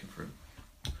enjoyed working for him.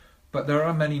 But there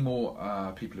are many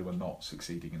more people who are not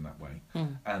succeeding in that way,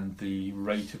 and the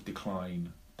rate of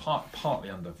decline partly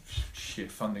under sheer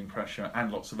funding pressure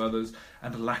and lots of others,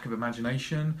 and a lack of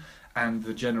imagination, and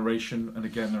the generation, and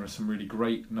again there are some really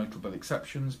great notable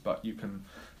exceptions, but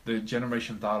the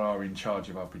generation that are in charge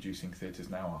of our producing theatres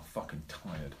now are fucking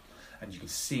tired, and you can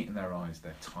see it in their eyes,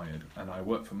 they're tired, and I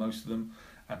work for most of them,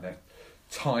 and they're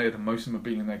tired, and most of them have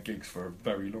been in their gigs for a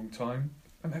very long time,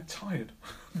 and they're tired.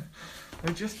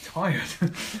 They're just tired,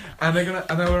 and they're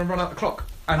gonna run out the clock.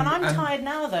 And I'm tired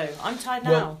now, though. I'm tired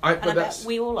now, well, I bet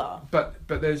we all are. But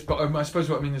I suppose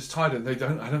what I mean is tired. I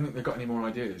don't think they've got any more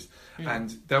ideas,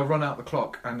 and they'll run out the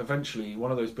clock. And eventually,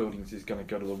 one of those buildings is going to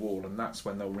go to the wall, and that's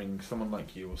when they'll ring someone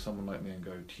like you or someone like me and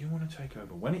go, "Do you want to take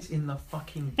over?" When it's in the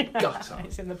fucking gutter,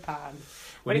 it's in the pan.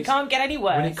 When it can't get any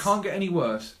worse. When it can't get any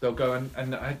worse, they'll go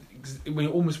and we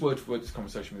almost word for word this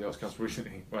conversation with the Arts Council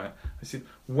recently, where I said,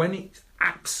 "When it's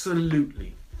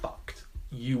absolutely fucked,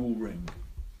 you will ring."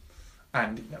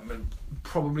 And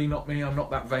probably not me, I'm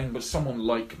not that vain, but someone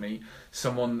like me,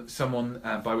 someone,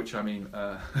 by which I mean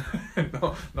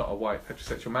not a white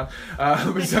heterosexual man,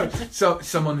 but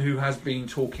someone who has been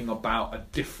talking about a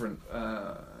different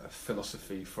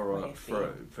philosophy for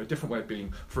a different way of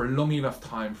being for a long enough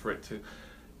time for it to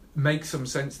make some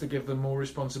sense, to give them more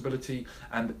responsibility,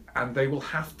 and they will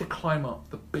have to climb up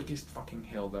the biggest fucking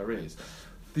hill there is.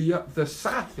 The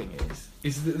sad thing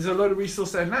is that there's a load of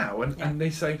resource there now, and they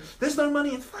say there's no money.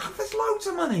 There's loads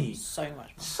of money,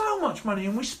 so much money,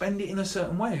 and we spend it in a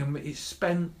certain way, and it's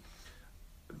spent.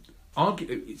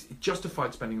 It's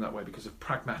justified spending that way because of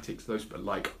pragmatics. Those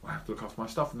like I have to look after my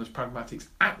stuff, and those pragmatics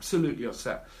absolutely are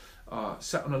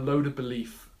set on a load of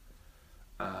beliefs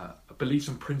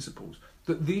and principles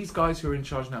that these guys who are in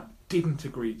charge now didn't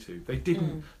agree to. They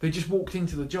didn't. They just walked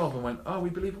into the job and went, "Oh, we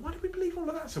believe." Why did we believe all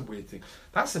of that? That's a weird thing.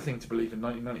 That's the thing to believe in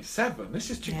 1997. This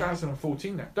is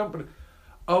 2014 now. Don't believe.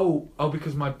 Oh,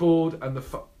 because my board and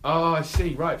I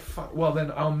see. Right. Well,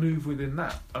 then I'll move within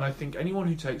that. And I think anyone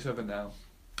who takes over now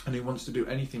and who wants to do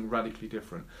anything radically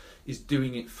different is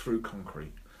doing it through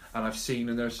concrete. And I've seen,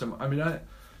 and there's some. I mean, I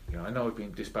know I've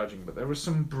been disparaging, but there are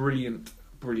some brilliant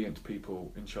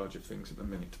people in charge of things at the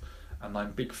minute. And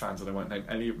I'm big fans, and I won't name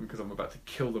any of them because I'm about to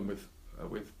kill them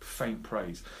with faint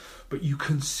praise. But you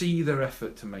can see their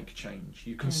effort to make change.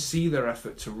 You can see their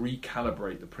effort to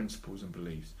recalibrate the principles and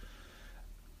beliefs,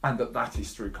 and that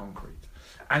is through concrete.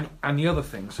 And the other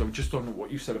thing, so just on what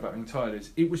you said about being tired,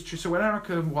 is it was true. So when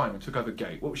Erica Wyman took over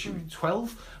Gate, what was she?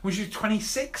 12? Was she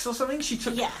 26 or something? She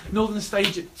took Northern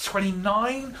Stage at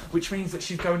 29, which means that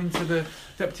she's going into the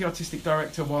deputy artistic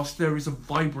director whilst there is a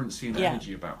vibrancy and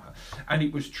energy about her. And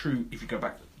it was true if you go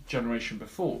back generation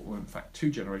before, or in fact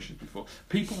 2 generations before,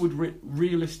 people would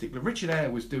realistically. Richard Eyre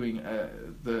was doing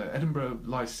the Edinburgh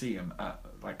Lyceum at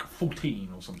like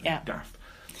 14 or something daft.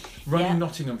 Running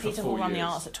Nottingham for Peter 4 will years. run the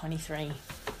arts at 23.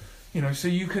 So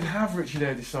you could have Richard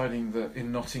Eyre deciding that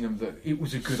in Nottingham that it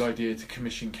was a good idea to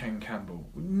commission Ken Campbell.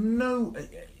 No,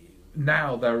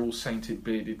 now they're all sainted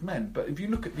bearded men, but if you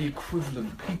look at the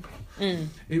equivalent people,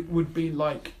 it would be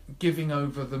like giving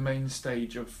over the main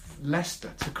stage of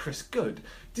Leicester to Chris Good.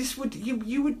 This would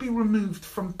you would be removed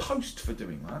from post for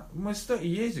doing that. Almost 30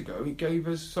 years ago, it gave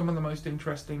us some of the most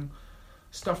interesting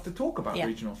stuff to talk about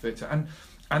regional theatre,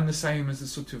 and the same as the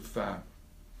sort of.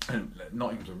 And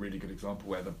Nottingham's a really good example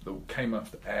where the came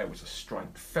after Eyre was a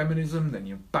strike feminism, then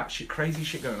you have batshit crazy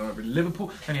shit going on over in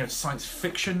Liverpool, then you had science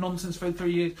fiction nonsense for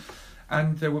 3 years,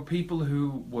 and there were people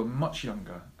who were much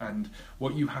younger, and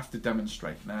what you have to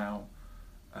demonstrate now,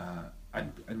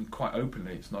 and quite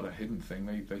openly, it's not a hidden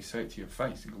thing, they say it to your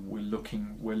face, we're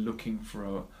looking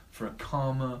for a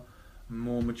calmer,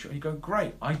 more mature, you go,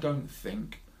 great, I don't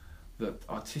think that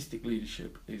artistic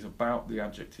leadership is about the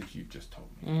adjectives you've just told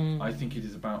me. I think it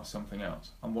is about something else.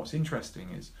 And what's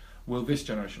interesting is, will this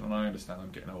generation, and I understand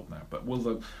I'm getting old now, but will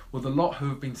the lot who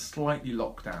have been slightly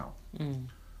locked out,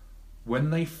 when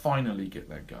they finally get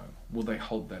their go, will they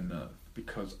hold their nerve?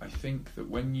 Because I think that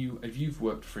if you've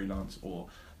worked freelance or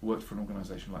worked for an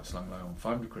organisation like Slung Low on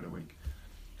 500 quid a week,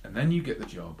 and then you get the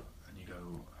job, and you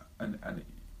go, and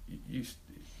you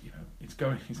it's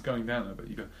going down there, but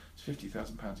you go, it's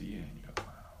 £50,000 a year, and you go, wow,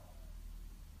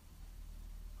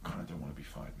 I kind of don't want to be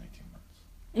fired in 18 months.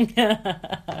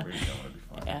 I really don't want to be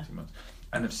fired in 18 months.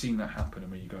 And I've seen that happen,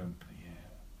 and where you go,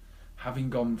 having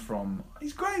gone from,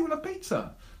 it's great, we'll have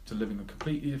pizza, to living a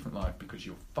completely different life because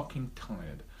you're fucking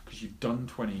tired, because you've done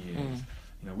 20 years.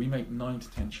 We make 9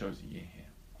 to 10 shows a year here.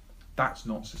 That's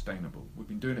not sustainable. We've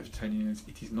been doing it for 10 years.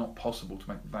 It is not possible to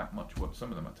make that much work. Some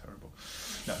of them are terrible.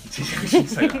 No, we shouldn't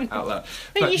say that out loud.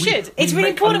 But you should. It's really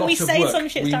important we say some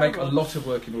shit's terrible. We make a lot of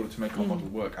work in order to make our model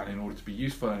work, and in order to be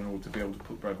useful, and in order to be able to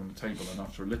put bread on the table, and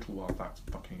after a little while that's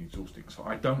fucking exhausting. So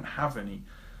I don't have any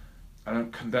I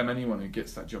don't condemn anyone who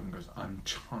gets that job and goes, I'm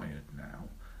tired now,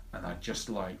 and I just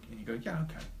like, and you go, yeah,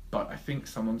 okay. But I think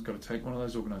someone's got to take one of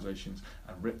those organisations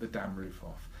and rip the damn roof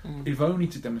off, if only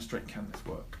to demonstrate, can this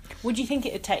work? What do you think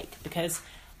it would take? Because,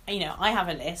 you know, I have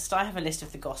a list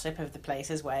of the gossip of the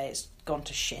places where it's gone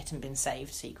to shit and been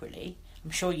saved secretly.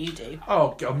 I'm sure you do.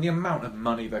 Oh, God, I mean, the amount of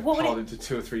money they've piled into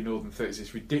 2 or 3 Northern Theatres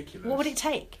is ridiculous. What would it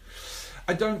take?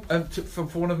 I don't, for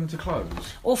one of them to close.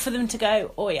 Or for them to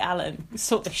go, oi, Alan,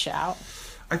 sort this shit out.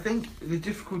 I think the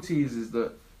difficulty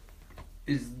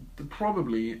is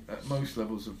probably at most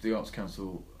levels of the Arts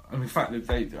Council. I mean, in fact,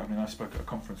 I spoke at a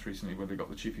conference recently where they got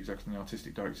the chief executive and the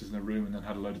artistic directors in a room and then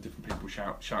had a load of different people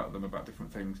shout at them about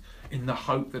different things in the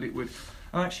hope that it would.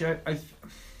 And actually,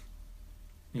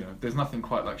 you know, there's nothing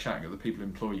quite like shouting at the people who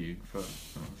employ you for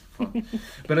fun.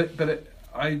 but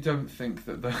I don't think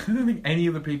that I don't think any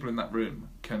of the people in that room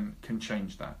can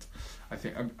change that. I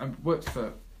think I worked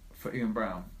for Ian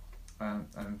Brown.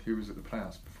 And he was at the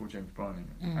Playhouse before James Brining,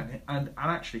 and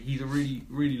actually he's a really,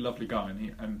 really lovely guy,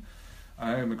 and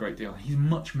I owe him a great deal. He's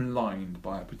much maligned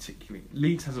by a particularly.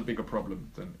 Leeds has a bigger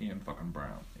problem than Ian fucking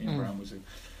Brown. Ian Brown was a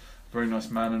very nice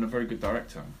man and a very good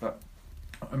director, but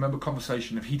I remember a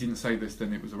conversation. If he didn't say this,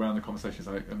 then it was around the conversations.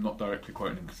 I am not directly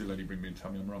quoting him because he'll only bring me and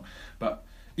tell me I'm wrong. But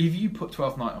if you put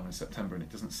 12th Night on in September and it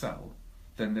doesn't sell,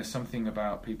 then there's something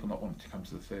about people not wanting to come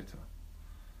to the theatre.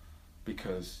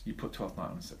 Because you put 12th Night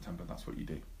on in September, that's what you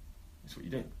do. It's what you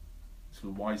do. It's the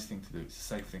wise thing to do. It's a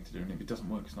safe thing to do. And if it doesn't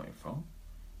work, it's not your fault.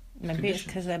 Maybe it's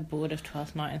because they're bored of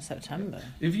 12th Night in September.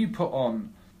 If you put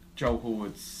on Joel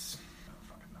Hord's,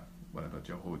 whatever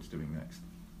Joel Hord's doing next.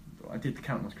 I did The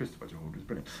Count on Christopher. Joel Hord was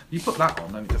brilliant. If you put that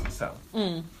on and it doesn't sell,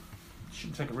 you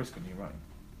shouldn't take a risk on your writing.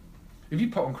 If you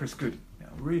put on Chris Good,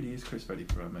 really is Chris ready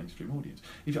for a mainstream audience?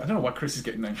 I don't know why Chris is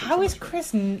getting named. How is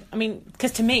Chris? I mean,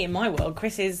 because to me, in my world,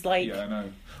 Chris is like. Yeah, I know.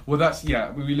 Well, that's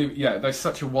we live. Yeah, there's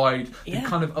such a wide. The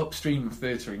kind of upstream of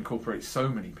theatre incorporates so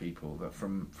many people that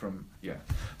from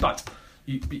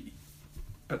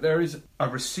but there is a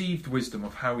received wisdom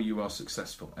of how you are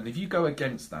successful, and if you go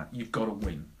against that, you've got to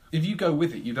win. If you go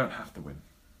with it, you don't have to win.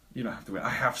 You don't have to win. I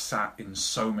have sat in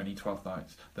so many 12th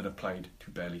Nights that have played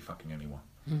to barely fucking anyone.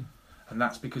 And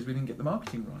that's because we didn't get the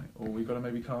marketing right, or we got to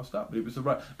maybe cast up. But it was the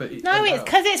right. But it's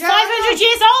because it's 500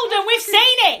 years old and we've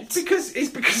seen it. It's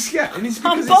because it's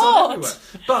I'm bored.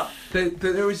 But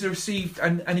there is a received,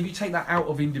 and if you take that out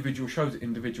of individual shows at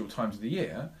individual times of the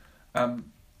year,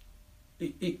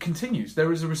 it continues.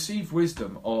 There is a received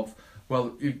wisdom of,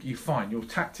 well, you're fine, your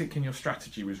tactic and your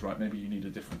strategy was right, maybe you need a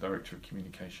different director of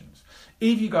communications.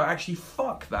 If you go, actually,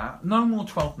 fuck that, no more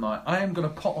 12th Night, I am going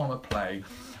to put on a play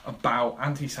about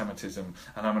anti-Semitism,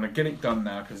 and I'm going to get it done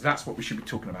now, because that's what we should be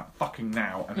talking about fucking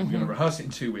now, and we're going to rehearse it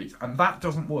in 2 weeks, and that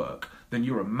doesn't work, then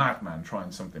you're a madman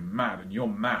trying something mad, and you're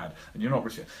mad, and you're not...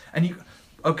 And you...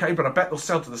 Okay, but I bet they'll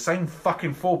sell to the same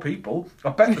fucking 4 people. I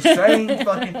bet the same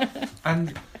fucking...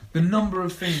 And the number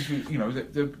of things,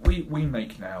 we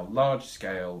make now,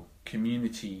 large-scale,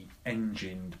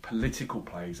 community-engined, political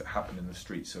plays that happen in the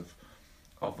streets of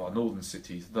our northern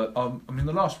cities. That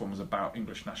the last one was about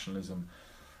English nationalism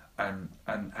and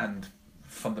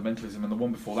fundamentalism, and the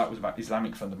one before that was about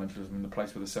Islamic fundamentalism and the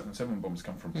place where the 7/7 bombs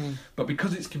come from. But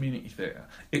because it's community theatre,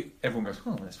 everyone goes,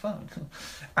 oh, that's fun.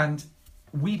 And...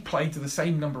 we play to the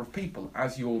same number of people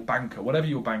as your banker, whatever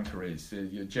your banker is,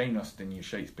 your Jane Austen, your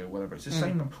Shakespeare, whatever. It's the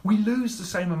same number. We lose the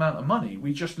same amount of money.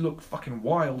 We just look fucking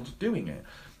wild doing it.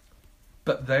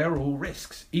 But they're all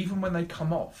risks. Even when they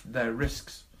come off, they're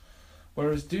risks.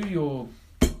 Whereas do your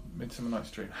Midsummer Night's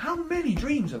Dream. How many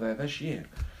dreams are there this year?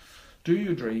 Do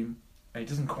your dream, and it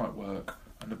doesn't quite work.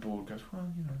 And the board goes,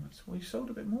 well, we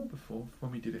sold a bit more before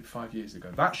when we did it 5 years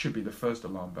ago. That should be the first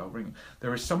alarm bell ringing.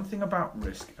 There is something about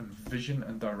risk and vision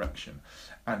and direction.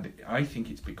 And I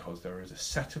think it's because there is a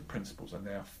set of principles, and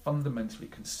they are fundamentally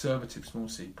conservative small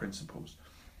c principles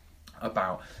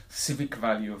about civic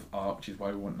value of art, which is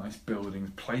why we want nice buildings,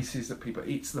 places that people...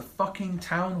 It's the fucking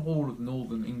town hall of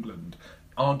Northern England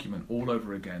argument all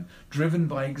over again, driven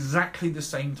by exactly the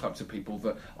same types of people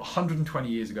that 120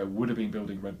 years ago would have been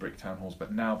building red brick town halls,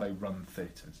 but now they run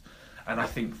theatres. And I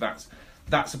think that's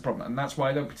a problem, and that's why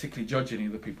I don't particularly judge any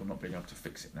of the people not being able to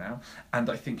fix it now. And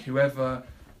I think whoever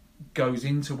goes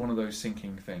into one of those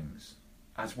sinking things,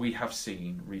 as we have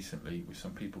seen recently with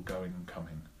some people going and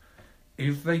coming,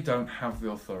 if they don't have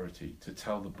the authority to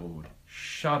tell the board,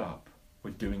 shut up,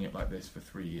 we're doing it like this for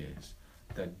 3 years,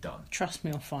 they're done. Trust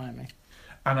me or fire me.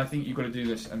 And I think you've got to do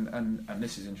this, and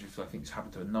this is interesting. I think it's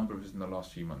happened to a number of us in the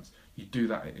last few months. You do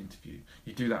that at interview.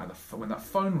 You do that when that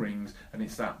phone rings, and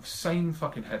it's that same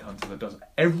fucking headhunter that does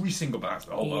every single, that's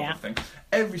the whole other thing,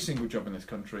 every single job in this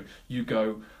country. You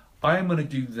go, I am going to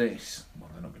do this. Well,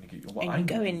 they're not going to get you. And you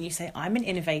go in and you say, I'm an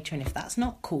innovator, and if that's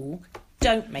not cool,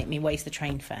 don't make me waste the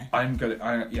train fare.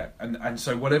 And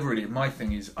so whatever it is, my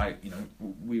thing is,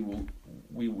 we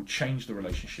will change the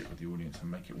relationship with the audience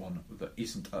and make it one that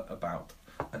isn't about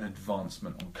an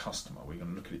advancement on customer. We're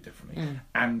going to look at it differently.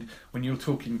 And when you're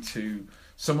talking to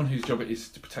someone whose job it is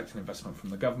to protect an investment from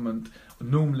the government,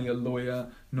 normally a lawyer,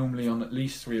 normally on at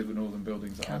least 3 of the northern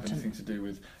buildings that have anything to do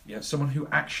with, someone who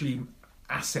actually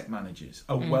asset manages,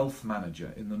 a wealth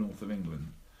manager in the north of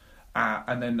England,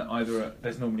 and then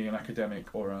there's normally an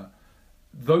academic or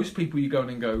those people you go in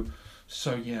and go,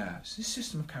 so it's this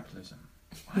system of capitalism.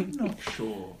 I'm not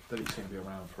sure that it's going to be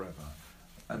around forever.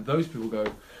 And those people go,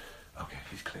 okay,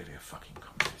 he's clearly a fucking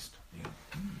communist.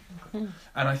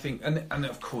 And I think, and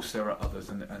of course there are others,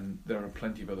 and there are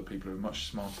plenty of other people who are much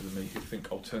smarter than me who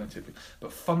think alternatively.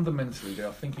 But fundamentally, they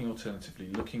are thinking alternatively,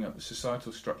 looking at the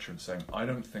societal structure and saying, I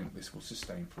don't think this will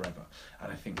sustain forever.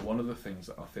 And I think one of the things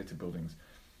that our theatre buildings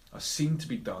are seen to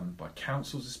be done by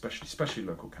councils, especially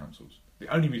local councils. The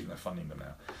only reason they're funding them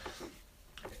now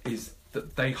is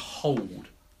that they hold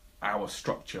our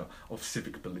structure of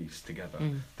civic beliefs together.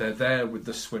 They're there with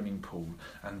the swimming pool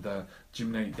and the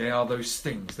gymnasium. They are those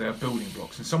things. They are building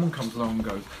blocks. And someone comes along and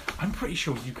goes, I'm pretty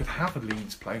sure you could have a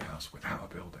Leeds Playhouse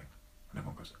without a building. And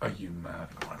everyone goes, are you mad?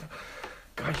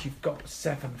 Guys, you've got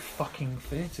 7 fucking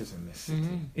theatres in this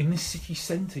city. In this city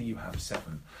centre you have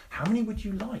 7. How many would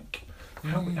you like?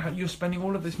 How you're spending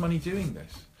all of this money doing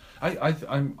this?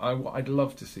 I'd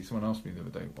love to see someone ask me the other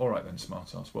day, all right then,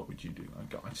 smart ass, what would you do?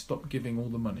 I'd stop giving all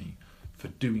the money for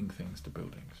doing things to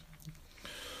buildings.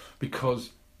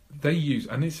 Because they use,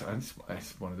 and it's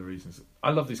one of the reasons, I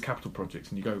love these capital projects,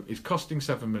 and you go, it's costing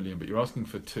 7 million, but you're asking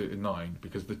for 9,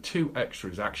 because the 2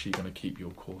 extra is actually going to keep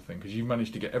your core thing, because you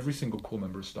managed to get every single core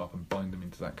member of staff and bind them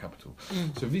into that capital.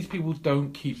 So if these people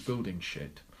don't keep building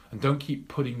shit, and don't keep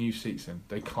putting new seats in,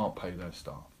 they can't pay their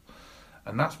staff.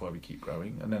 And that's why we keep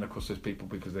growing. And then, of course, there's people,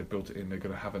 because they've built it in, they're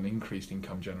going to have an increased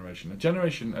income generation.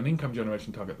 An income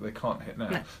generation target that they can't hit now.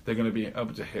 No. They're going to be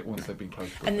able to hit once they've been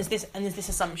close to it. And there's this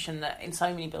assumption that in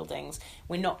so many buildings,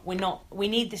 we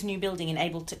need this new building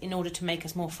in order to make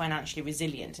us more financially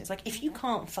resilient. It's like, if you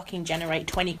can't fucking generate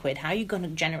 20 quid, how are you going to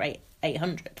generate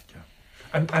 800? Yeah.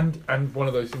 And one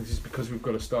of those things is because we've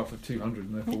got a staff of 200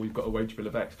 and therefore we've got a wage bill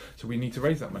of X, so we need to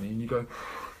raise that money. And you go,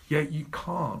 you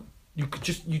can't. You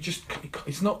just.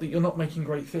 It's not that you're not making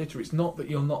great theatre. It's not that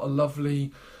you're not a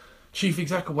lovely chief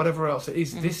exec or whatever else it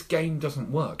is. This game doesn't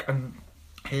work. And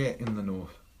here in the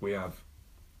north, we have.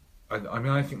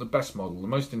 I think the best model, the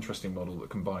most interesting model that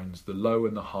combines the low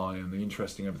and the high and the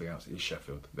interesting everything else is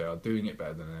Sheffield. They are doing it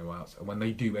better than anyone else. And when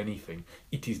they do anything,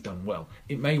 it is done well.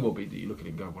 It may well be that you look at it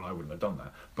and go, well, I wouldn't have done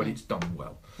that, but it's done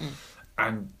well.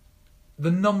 And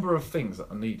the number of things that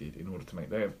are needed in order to make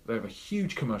they have a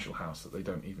huge commercial house that they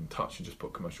don't even touch and just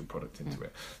put commercial product into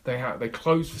it. They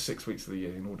close for 6 weeks of the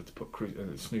year in order to put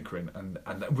snooker in, and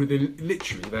with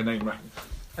literally their name wrapped.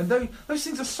 And those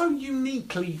things are so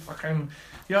uniquely fucking.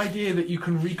 The idea that you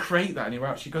can recreate that anywhere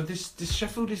else, you go, this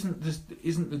Sheffield isn't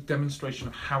the demonstration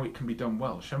of how it can be done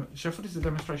well. Sheffield is the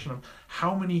demonstration of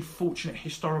how many fortunate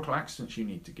historical accidents you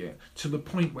need to get to the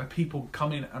point where people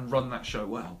come in and run that show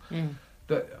well.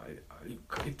 That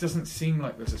it doesn't seem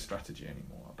like there's a strategy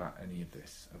anymore about any of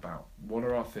this, about what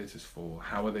are our theatres for,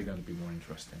 how are they going to be more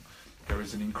interesting. There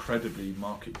is an incredibly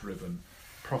market-driven,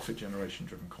 profit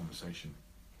generation-driven conversation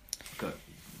that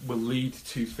will lead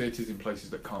to theatres in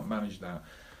places that can't manage that,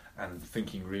 and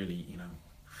thinking really,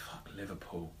 fuck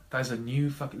Liverpool.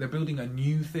 They're building a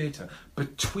new theatre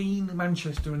between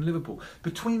Manchester and Liverpool.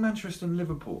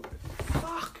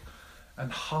 Fuck!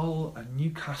 And Hull and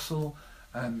Newcastle.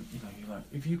 And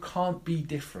if you can't be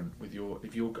different with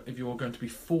if you're going to be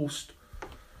forced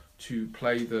to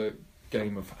play the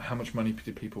game of how much money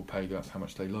do people pay, that's how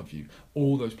much they love you,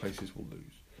 all those places will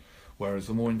lose. Whereas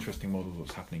the more interesting model is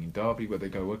what's happening in Derby, where they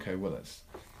go, okay, well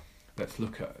let's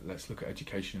look at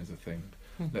education as a thing.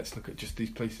 Let's look at just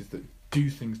these places that do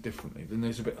things differently. Then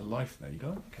there's a bit of life there. You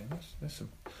go, okay, there's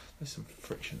some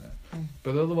friction there.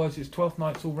 But otherwise, it's 12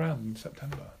 nights all round in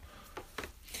September.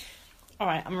 All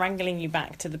right, I'm wrangling you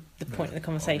back to the point of the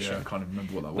conversation. I can't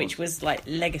remember what that was. Which was like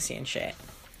legacy and shit.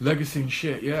 Legacy and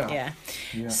shit, yeah.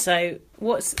 So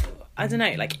I don't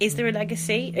know, like, is there a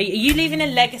legacy? Are you leaving a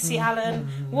legacy, Alan?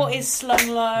 What is Slung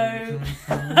Low?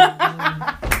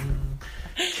 Can't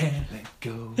let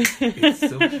go. It's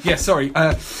so... Yeah, sorry.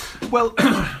 Like what?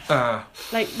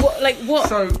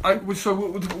 So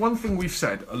one thing we've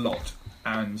said a lot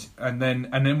And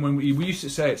then when we used to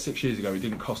say it 6 years ago, it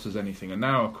didn't cost us anything, and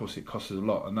now of course it costs us a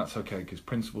lot, and that's okay because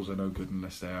principles are no good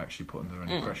unless they're actually put under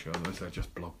any pressure, otherwise they're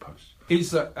just blog posts. Is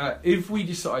that if we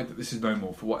decide that this is no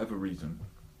more for whatever reason,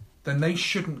 then they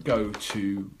shouldn't go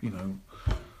to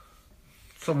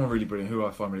someone really brilliant who I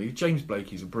find really James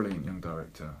Blakey's a brilliant young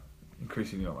director.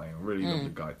 Increasingly not a really lovely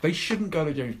guy. They shouldn't go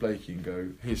to James Blakey and go,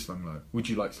 here's Slung Low. Would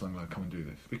you like Slung Low? Come and do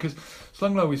this. Because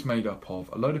Slung Low is made up of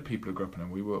a load of people who grew up in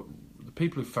it. The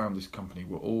people who found this company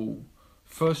were all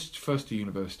first to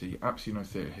university, absolutely no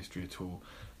theatre history at all,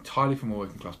 entirely from a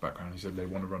working class background, who said they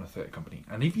want to run a theatre company.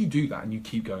 And if you do that and you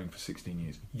keep going for 16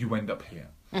 years, you end up here.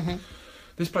 Mm-hmm.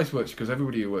 This place works because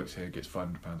everybody who works here gets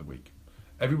 £500 a week.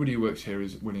 Everybody who works here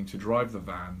is willing to drive the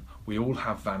van. We all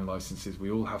have van licences.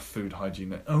 We all have food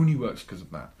hygiene. It only works because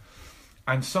of that.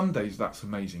 And some days that's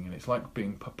amazing, and it's like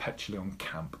being perpetually on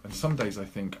camp. And some days I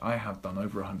think I have done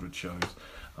over 100 shows.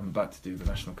 I'm about to do the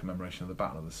national commemoration of the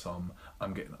Battle of the Somme.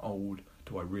 I'm getting old.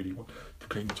 Do I really want to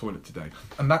clean the toilet today?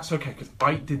 And that's okay, because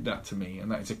I did that to me,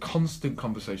 and that is a constant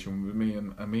conversation with me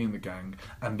and the gang.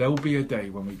 And there'll be a day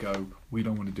when we go, we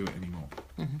don't want to do it anymore.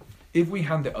 Mm-hmm. If we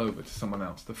hand it over to someone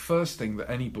else, the first thing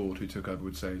that any board who took over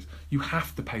would say is, you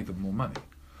have to pay them more money.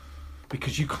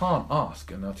 Because you can't ask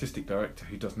an artistic director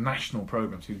who does national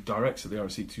programmes, who directs at the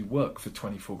RSC, to work for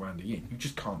 24 grand a year. You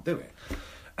just can't do it.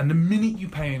 And the minute you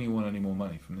pay anyone any more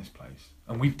money from this place,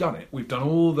 and we've done it, we've done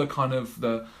all the kind of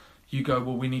you go,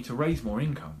 well, we need to raise more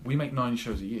income. We make 9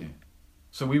 shows a year.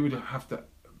 So we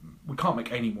can't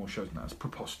make any more shows than that. It's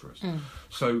preposterous.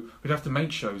 So we'd have to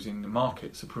make shows in the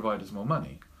markets that provide us more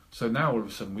money. So now all of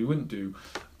a sudden we wouldn't do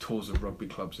tours of rugby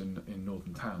clubs in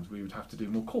northern towns. We would have to do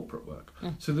more corporate work.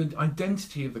 So the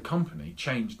identity of the company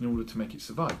changed in order to make it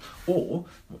survive. Or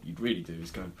what you'd really do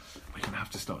is go, we're going to have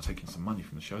to start taking some money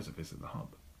from the shows that visit the hub.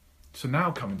 So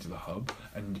now coming to the hub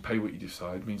and pay what you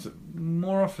decide means that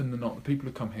more often than not, the people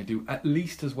who come here do at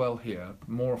least as well here,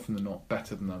 more often than not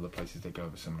better than other places they go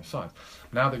of a similar size.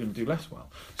 Now they're going to do less well.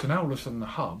 So now all of a sudden the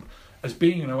hub, as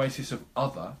being an oasis of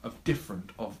other, of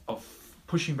different, of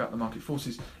pushing back the market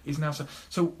forces, is now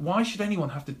so why should anyone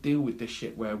have to deal with this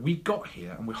shit where we got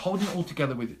here and we're holding it all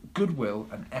together with goodwill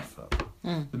and effort?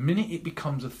 The minute it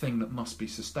becomes a thing that must be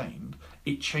sustained,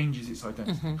 it changes its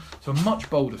identity. So a much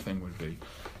bolder thing would be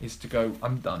is to go,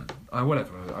 I'm done, I'm going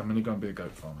to go and be a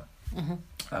goat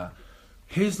farmer.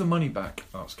 Here's the money back,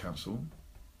 Arts Council,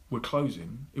 we're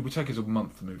closing. It would take us a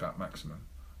month to move out maximum.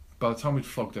 By the time we'd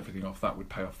flogged everything off, that would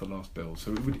pay off the last bill.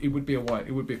 So it would be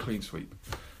a clean sweep.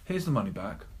 Here's the money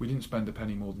back. We didn't spend a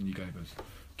penny more than you gave us.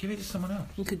 Give it to someone else.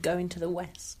 You could go into the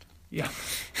West. Yeah.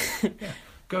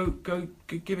 Go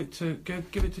give it to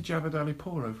Javad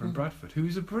Alipour over in Bradford,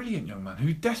 who's a brilliant young man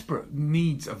who desperate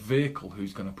needs a vehicle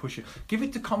who's going to push it. Give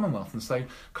it to Commonwealth and say,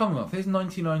 Commonwealth, here's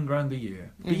 99 grand a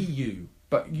year. Be you,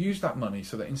 but use that money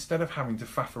so that instead of having to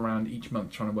faff around each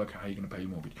month trying to work out how you're going to pay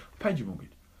your mortgage, paid your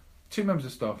mortgage. 2 members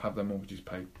of staff have their mortgages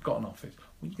paid, got an office.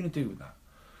 What are you going to do with that?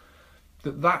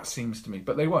 That seems to me,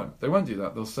 but they won't. They won't do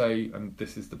that. They'll say, and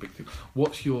this is the big thing.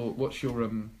 What's your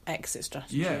exit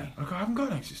strategy? Yeah, I haven't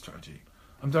got an exit strategy.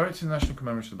 I'm directing the National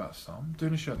Commemoration of the Battle of Somme,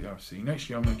 doing a show at the RSC. Next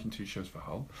year I'm making 2 shows for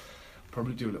Hull.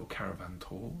 Probably do a little caravan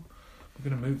tour. We're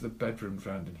going to move the bedrooms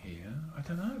round in here. I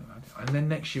don't know. And then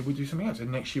next year we'll do something else.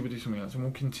 And next year we'll do something else. And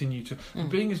we'll continue to...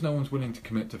 Being as no one's willing to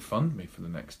commit to fund me for the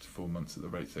next 4 months at the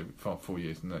rate, say 4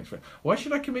 years in the next rate, why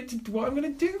should I commit to what I'm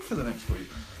going to do for the next week?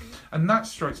 And that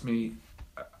strikes me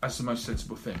as the most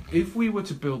sensible thing. If we were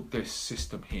to build this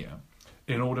system here,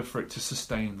 in order for it to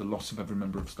sustain the loss of every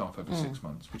member of staff every 6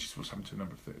 months, which is what's happened to a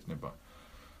number of theatres nearby,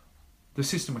 the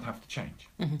system would have to change.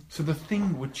 So the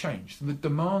thing would change. So the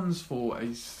demands for a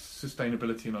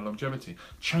sustainability and a longevity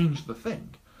change the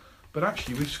thing. But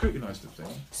actually, we've scrutinised the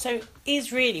thing. So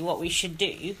is really what we should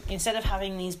do, instead of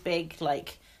having these big,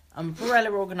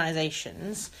 umbrella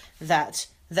organisations that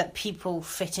people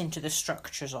fit into the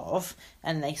structures of,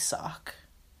 and they suck,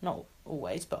 not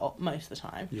always, but most of the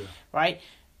time, right?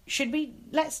 Should we,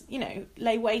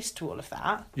 lay waste to all of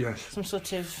that? Yes. Some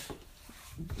sort of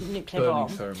nuclear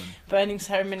burning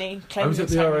ceremony. I was at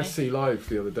the RSC Live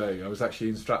the other day. I was actually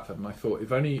in Stratford, and I thought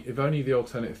if only the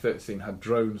alternative theatre scene had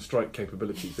drone strike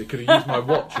capabilities, they could have used my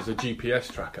watch as a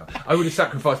GPS tracker. I would have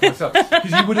sacrificed myself,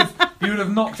 because you would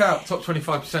have knocked out top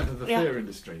 25% of the theatre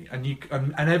industry, and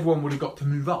everyone would have got to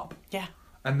move up. Yeah.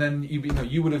 And then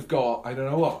you would have got, I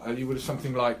don't know what, you would have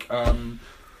something like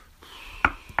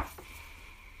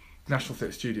National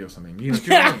Theatre Studio or something. You know, do you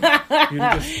know what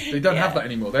I mean? They don't have that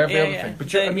anymore. They have the other thing.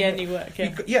 But New work,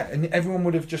 and everyone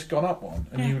would have just gone up one,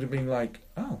 and you would have been like,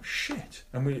 "Oh shit!"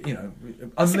 And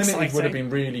Unlimited would have been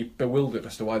really bewildered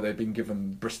as to why they'd been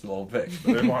given Bristol Old Vic.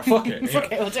 But they're like, "Fuck it,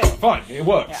 fuck it, we'll do it. Fine, it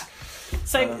works." Yeah.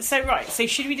 So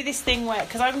should we do this thing where,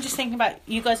 because I'm just thinking about,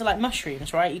 you guys are like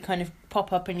mushrooms, right? You kind of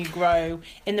pop up and you grow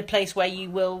in the place where you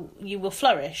will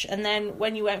flourish, and then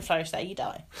when you won't flourish there, you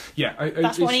die. Yeah,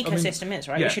 that's what an ecosystem is,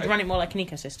 right? Yeah, we should run it more like an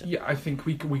ecosystem. Yeah, I think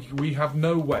we have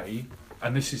no way,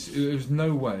 and there's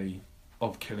no way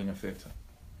of killing a theatre.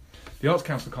 The Arts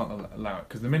Council can't allow it,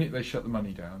 because the minute they shut the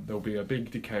money down, there will be a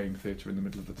big decaying theatre in the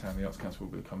middle of the town. The Arts Council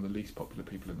will become the least popular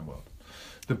people in the world.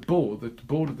 The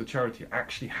board of the charity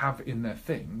actually have in their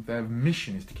thing, their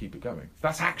mission is to keep it going.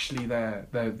 That's actually their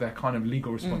kind of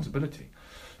legal responsibility.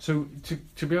 So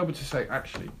to be able to say,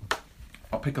 actually,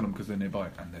 I'll pick on them because they're nearby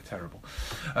and they're terrible.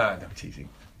 No, I'm teasing.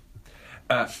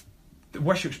 West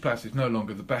Yorkshire Playhouse is no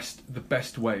longer the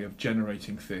best way of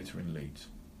generating theatre in Leeds.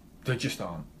 They just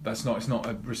aren't. It's not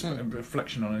a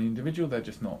reflection on an individual. They're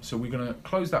just not. So we're going to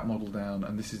close that model down,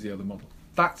 and this is the other model.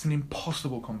 That's an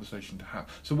impossible conversation to have.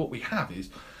 So what we have is,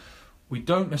 we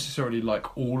don't necessarily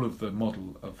like all of the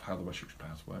model of how the West Yorkshire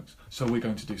Playhouse works. So we're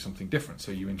going to do something different.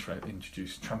 So you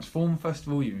introduce Transform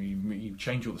Festival. You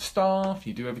change all the staff.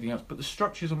 You do everything else. But the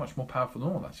structures are much more powerful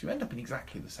than all that. So you end up in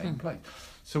exactly the same place.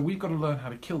 So we've got to learn how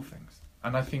to kill things.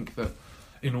 And I think that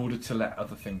in order to let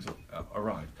other things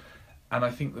arrive. And I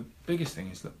think the biggest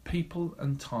thing is that people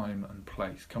and time and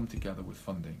place come together with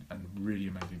funding, and really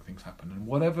amazing things happen. And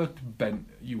whatever bent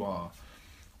you are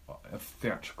of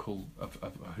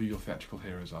who your theatrical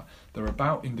heroes are, they're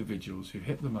about individuals who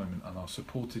hit the moment and are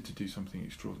supported to do something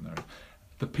extraordinary.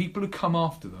 The people who come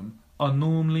after them are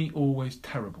normally always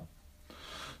terrible.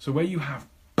 So where you have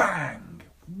bang,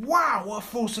 wow, what a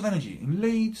force of energy. In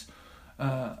Leeds,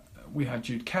 we had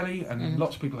Jude Kelly, and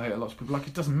lots of people hate it, lots of people like it.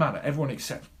 It doesn't matter. Everyone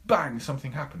accepts, bang,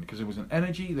 something happened, because there was an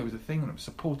energy, there was a thing, and it was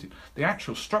supported. The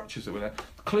actual structures that were there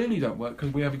clearly don't work,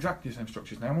 because we have exactly the same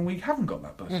structures now, and we haven't got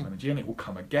that burst of energy, and it will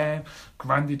come again.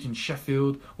 Grandage in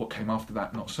Sheffield, what came after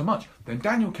that, not so much. Then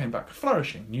Daniel came back,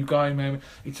 flourishing. New guy, maybe.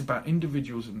 It's about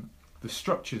individuals, and the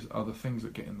structures are the things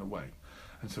that get in the way.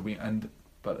 And so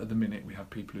but at the minute, we have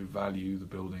people who value the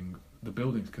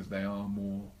buildings because they are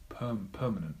more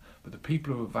permanent. But the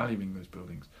people who are valuing those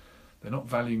buildings, they're not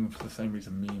valuing them for the same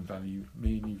reason me and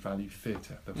you value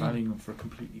theatre. They're valuing them for a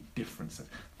completely different set.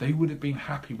 They would have been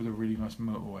happy with a really nice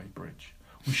motorway bridge.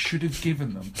 We should have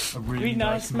given them a really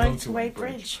nice motorway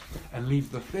bridge and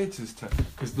leave the theatres to,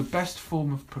 because the best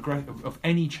form of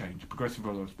any change, progressive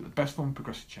or otherwise, but the best form of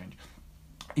progressive change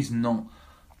is not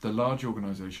the large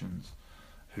organisations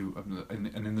who, and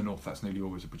in the north, that's nearly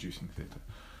always a producing theatre.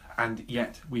 And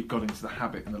yet we've got into the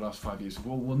habit in the last 5 years of,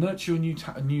 well, we'll nurture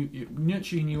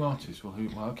nurture new artists. Okay,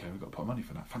 we've got to put money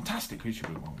for that. Fantastic. Who should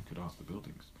be the one? We could ask the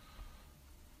buildings.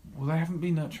 Well, they haven't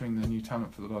been nurturing their new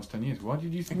talent for the last 10 years. Why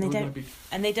did you think they were going to be?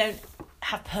 And they don't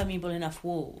have permeable enough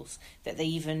walls that they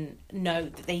even know,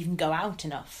 that they even go out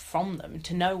enough from them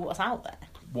to know what's out there.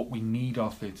 What we need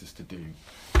our theatres to do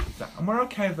is that, and we're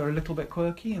okay if they're a little bit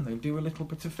quirky and they do a little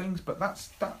bit of things, but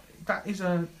that is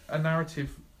a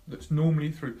narrative that's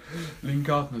normally through Lynn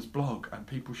Gardner's blog and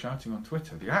people shouting on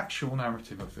Twitter. The actual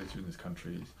narrative of theatre in this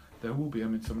country is there will be a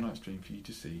Midsummer Night's Dream for you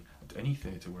to see at any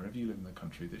theatre wherever you live in the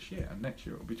country this year, and next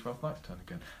year it will be 12th Night's Turn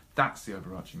again. That's the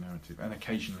overarching narrative, and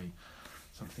occasionally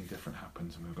something different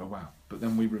happens and we'll go, wow. But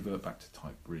then we revert back to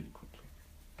type really quickly.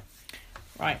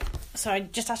 Right. So I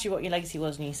just asked you what your legacy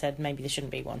was, and you said maybe there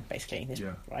shouldn't be one, basically.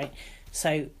 Yeah. Right.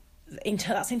 So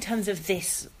that's in terms of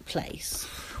this place.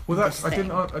 Well, I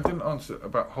didn't answer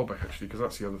about Holbeck, actually, because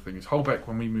that's the other thing. Is Holbeck,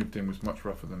 when we moved in, was much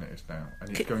rougher than it is now, and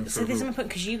it's going through. So there's an point,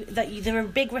 because there are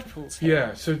big ripples here.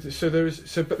 Yeah. So there is.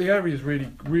 So, but the area is really,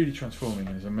 really transforming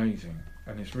and is amazing,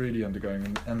 and it's really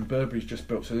undergoing. And Burberry's just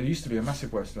built. So there used to be a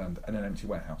massive wasteland and an empty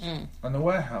warehouse, and the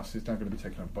warehouse is now going to be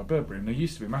taken over by Burberry. And there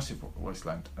used to be a massive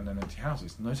wasteland and then empty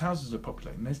houses, and those houses are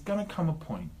populated. And there's going to come a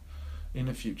point in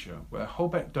the future where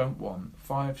Holbeck don't want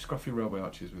 5 scruffy railway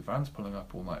arches with vans pulling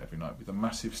up all night every night with a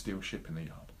massive steel ship in the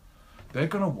yard. They're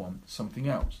going to want something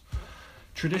else.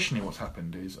 Traditionally what's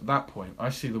happened is, at that point, I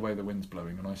see the way the wind's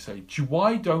blowing and I say,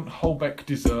 why don't Holbeck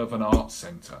deserve an arts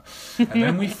centre? And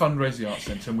then we fundraise the arts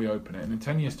centre and we open it, and in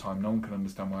 10 years' time no one can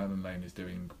understand why Alan Lane is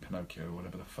doing Pinocchio or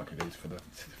whatever the fuck it is for the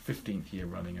 15th year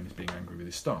running and is being angry with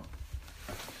his staff.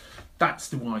 That's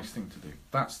the wise thing to do.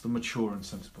 That's the mature and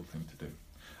sensible thing to do.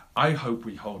 I hope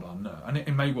we hold our nerve, and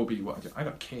it may well be what I do. I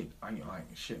got a kid. I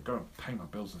go and pay my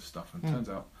bills and stuff, and it turns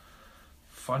out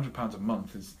 £500 a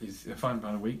month is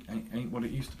 £500 a week ain't what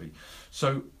it used to be.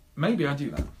 So maybe I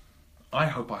do that. I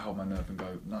hope I hold my nerve and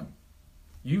go, no,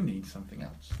 you need something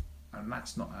else. And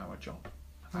that's not our job.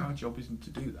 Our job isn't to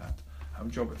do that. Our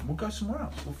job, we'll go somewhere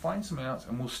else. We'll find something else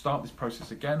and we'll start this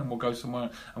process again and we'll go somewhere,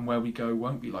 and where we go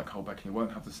won't be like Holbeck and it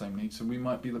won't have the same needs. So we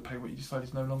might be that Pay What You Decide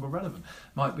is no longer relevant.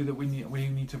 Might be that we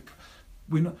need to...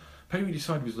 Pay What You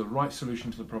Decide was the right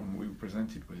solution to the problem we were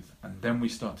presented with, and then we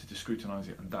started to scrutinise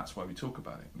it, and that's why we talk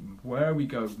about it. Where we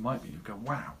go might be, you go,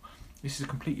 wow, this is a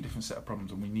completely different set of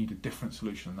problems and we need a different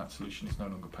solution, and that solution is no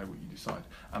longer Pay What You Decide.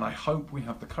 And I hope we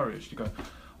have the courage to go,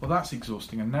 well, that's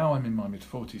exhausting, and now I'm in my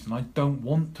mid-40s and I don't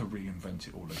want to reinvent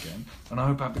it all again. And I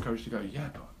hope I have the courage to go, yeah,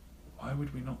 but why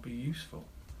would we not be useful?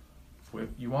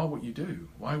 You are what you do.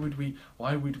 Why would we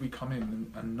come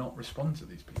in and not respond to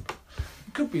these people?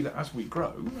 It could be that as we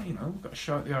grow, we've got a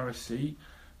show at the RSC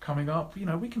coming up,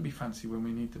 we can be fancy when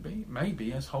we need to be.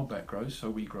 Maybe as Holbeck grows, so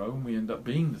we grow and we end up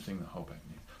being the thing that Holbeck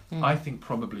needs. I think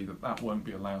probably that won't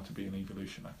be allowed to be an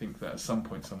evolution. I think that at some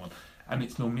point someone, and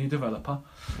it's normally a developer,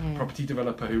 property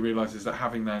developer, who realises that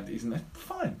having that isn't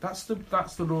fine. That's the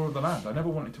law of the land. I never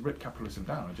wanted to rip capitalism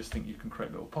down. I just think you can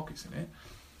create little pockets in it,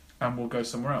 and we'll go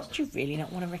somewhere else. Do you really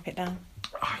not want to rip it down?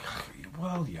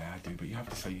 Well, yeah, I do, but you have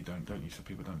to say you don't you? So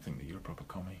people don't think that you're a proper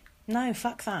commie. No,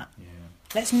 fuck that. Yeah.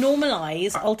 Let's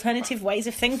normalise alternative ways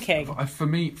of thinking. For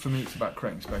me, it's about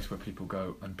creating space where people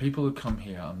go, and people who come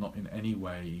here are not in any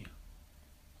way...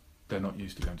 They're not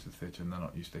used to going to the theatre, and they're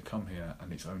not used to... They come here,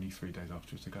 and it's only 3 days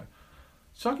afterwards to go,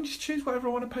 so I can just choose whatever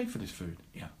I want to pay for this food.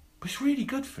 Yeah. But it's really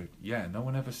good food. Yeah, no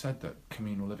one ever said that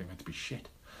communal living had to be shit.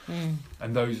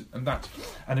 And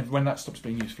when that stops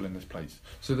being useful in this place,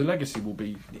 so the legacy will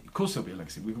be, of course there'll be a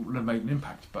legacy, we will have made an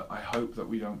impact, but I hope that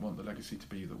we don't want the legacy to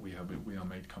be that we are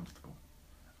made comfortable.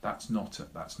 That's not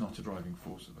a driving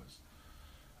force of us.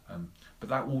 But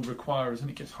that will require us, and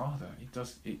it gets harder. It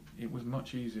does. It was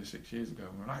much easier 6 years ago.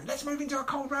 And we're like, let's move into a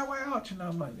cold railway arch, and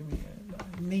I'm like,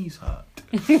 knees hurt.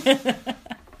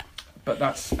 But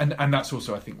that's and that's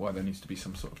also, I think, why there needs to be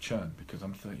some sort of churn, because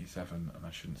I'm 37 and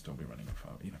I shouldn't still be running a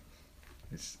farm.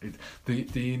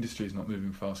 The industry is not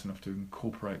moving fast enough to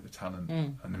incorporate the talent,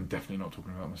 and I'm definitely not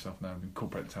talking about myself now.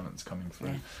 Incorporate the talent that's coming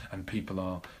through, and people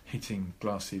are hitting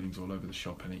glass ceilings all over the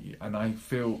shop, and I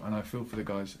feel for the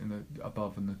guys in the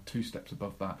above and the 2 steps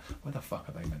above that. Where the fuck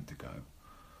are they meant to go?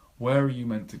 Where are you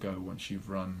meant to go once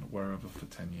you've run wherever for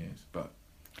 10 years? But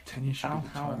 10 years should be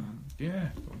the time. Yeah,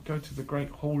 go to the great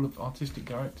hall of artistic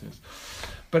directors.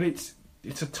 But it's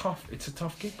a tough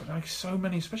gig. But like so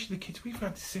many, especially the kids, we've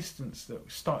had assistants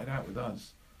that started out with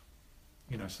us.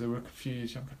 So they were a few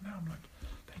years younger. Now I'm like,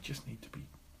 they just need to be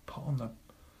put on the.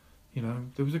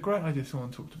 There was a great idea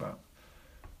someone talked about.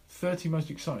 30 most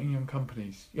exciting young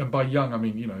companies, and by young I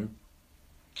mean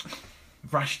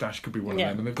Rashdash could be one of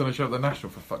them, and they've done a show at the National,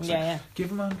 for fuck's sake. Yeah. Give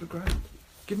them 100 grand.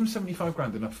 Give them 75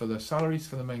 grand, enough for the salaries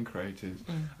for the main creators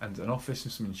and an office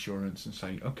and some insurance, and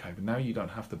say, okay, but now you don't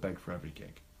have to beg for every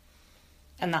gig.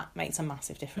 And that makes a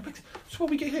massive difference. So what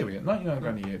we get here, we get 99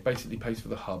 grand a year, basically pays for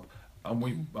the hub,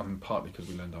 and partly because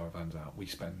we lend our vans out, we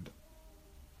spend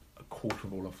a quarter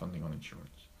of all our funding on insurance.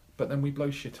 But then we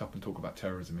blow shit up and talk about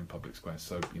terrorism in public squares,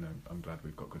 so, I'm glad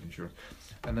we've got good insurance.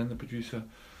 And then the producer...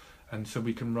 And so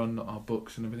we can run our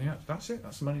books and everything else. That's it.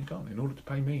 That's the money's gone. In order to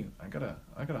pay me, I gotta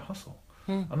hustle.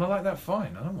 And I like that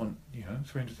fine. I don't want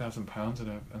 £300,000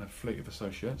 and a fleet of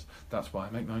associates. That's why I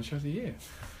make 9 shows a year.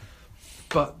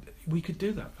 But we could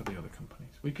do that for the other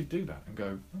companies. We could do that and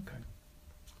go, okay.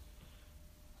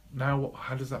 Now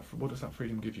what does that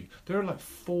freedom give you? There are like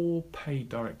 4 paid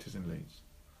directors in Leeds.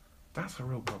 That's a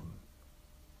real problem.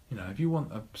 If you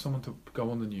want someone to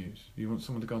go on the news, you want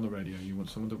someone to go on the radio, you want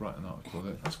someone to write an article,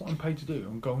 that's what I'm paid to do.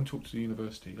 I'm go and talk to the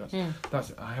university. That's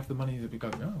it. I have the money that we go,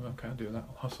 oh, okay, I'll do that,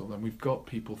 I'll hustle. Then we've got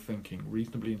people thinking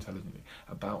reasonably intelligently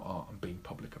about art and being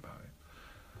public about it.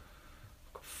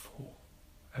 I've got 4.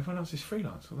 Everyone else is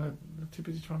freelance, so they're too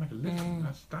busy trying to make a living.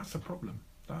 That's a problem.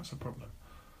 That's a problem.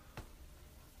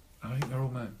 I think they're all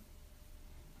men.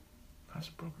 That's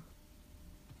a problem.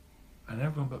 And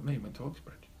everyone but me went to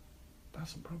Oxbridge.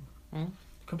 That's a problem.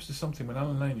 It comes to something when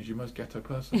Alan Lane is your most ghetto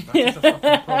person. That is a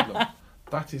fucking problem.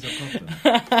 That is a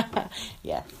problem.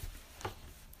 Yeah.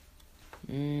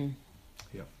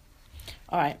 Yeah.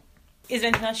 All right. Is there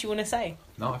anything else you want to say?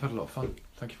 No, I've had a lot of fun.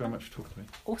 Thank you very much for talking to me.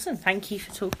 Awesome. Thank you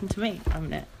for talking to me. I'm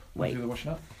going to wait. Do the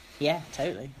washing up? Yeah,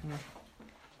 totally.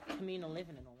 Communal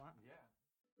living and all that.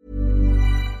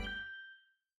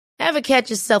 Ever catch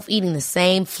yourself eating the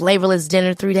same flavorless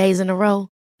dinner 3 days in a row?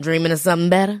 Dreaming of something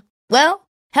better? Well,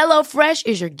 HelloFresh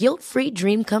is your guilt-free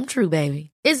dream come true,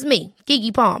 baby. It's me,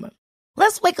 Keke Palmer.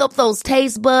 Let's wake up those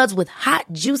taste buds with hot,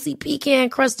 juicy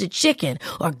pecan-crusted chicken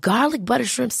or garlic butter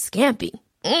shrimp scampi.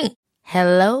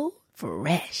 Hello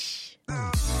Fresh.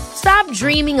 Stop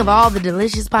dreaming of all the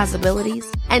delicious possibilities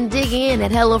and dig in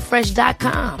at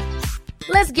HelloFresh.com.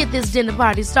 Let's get this dinner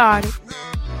party started.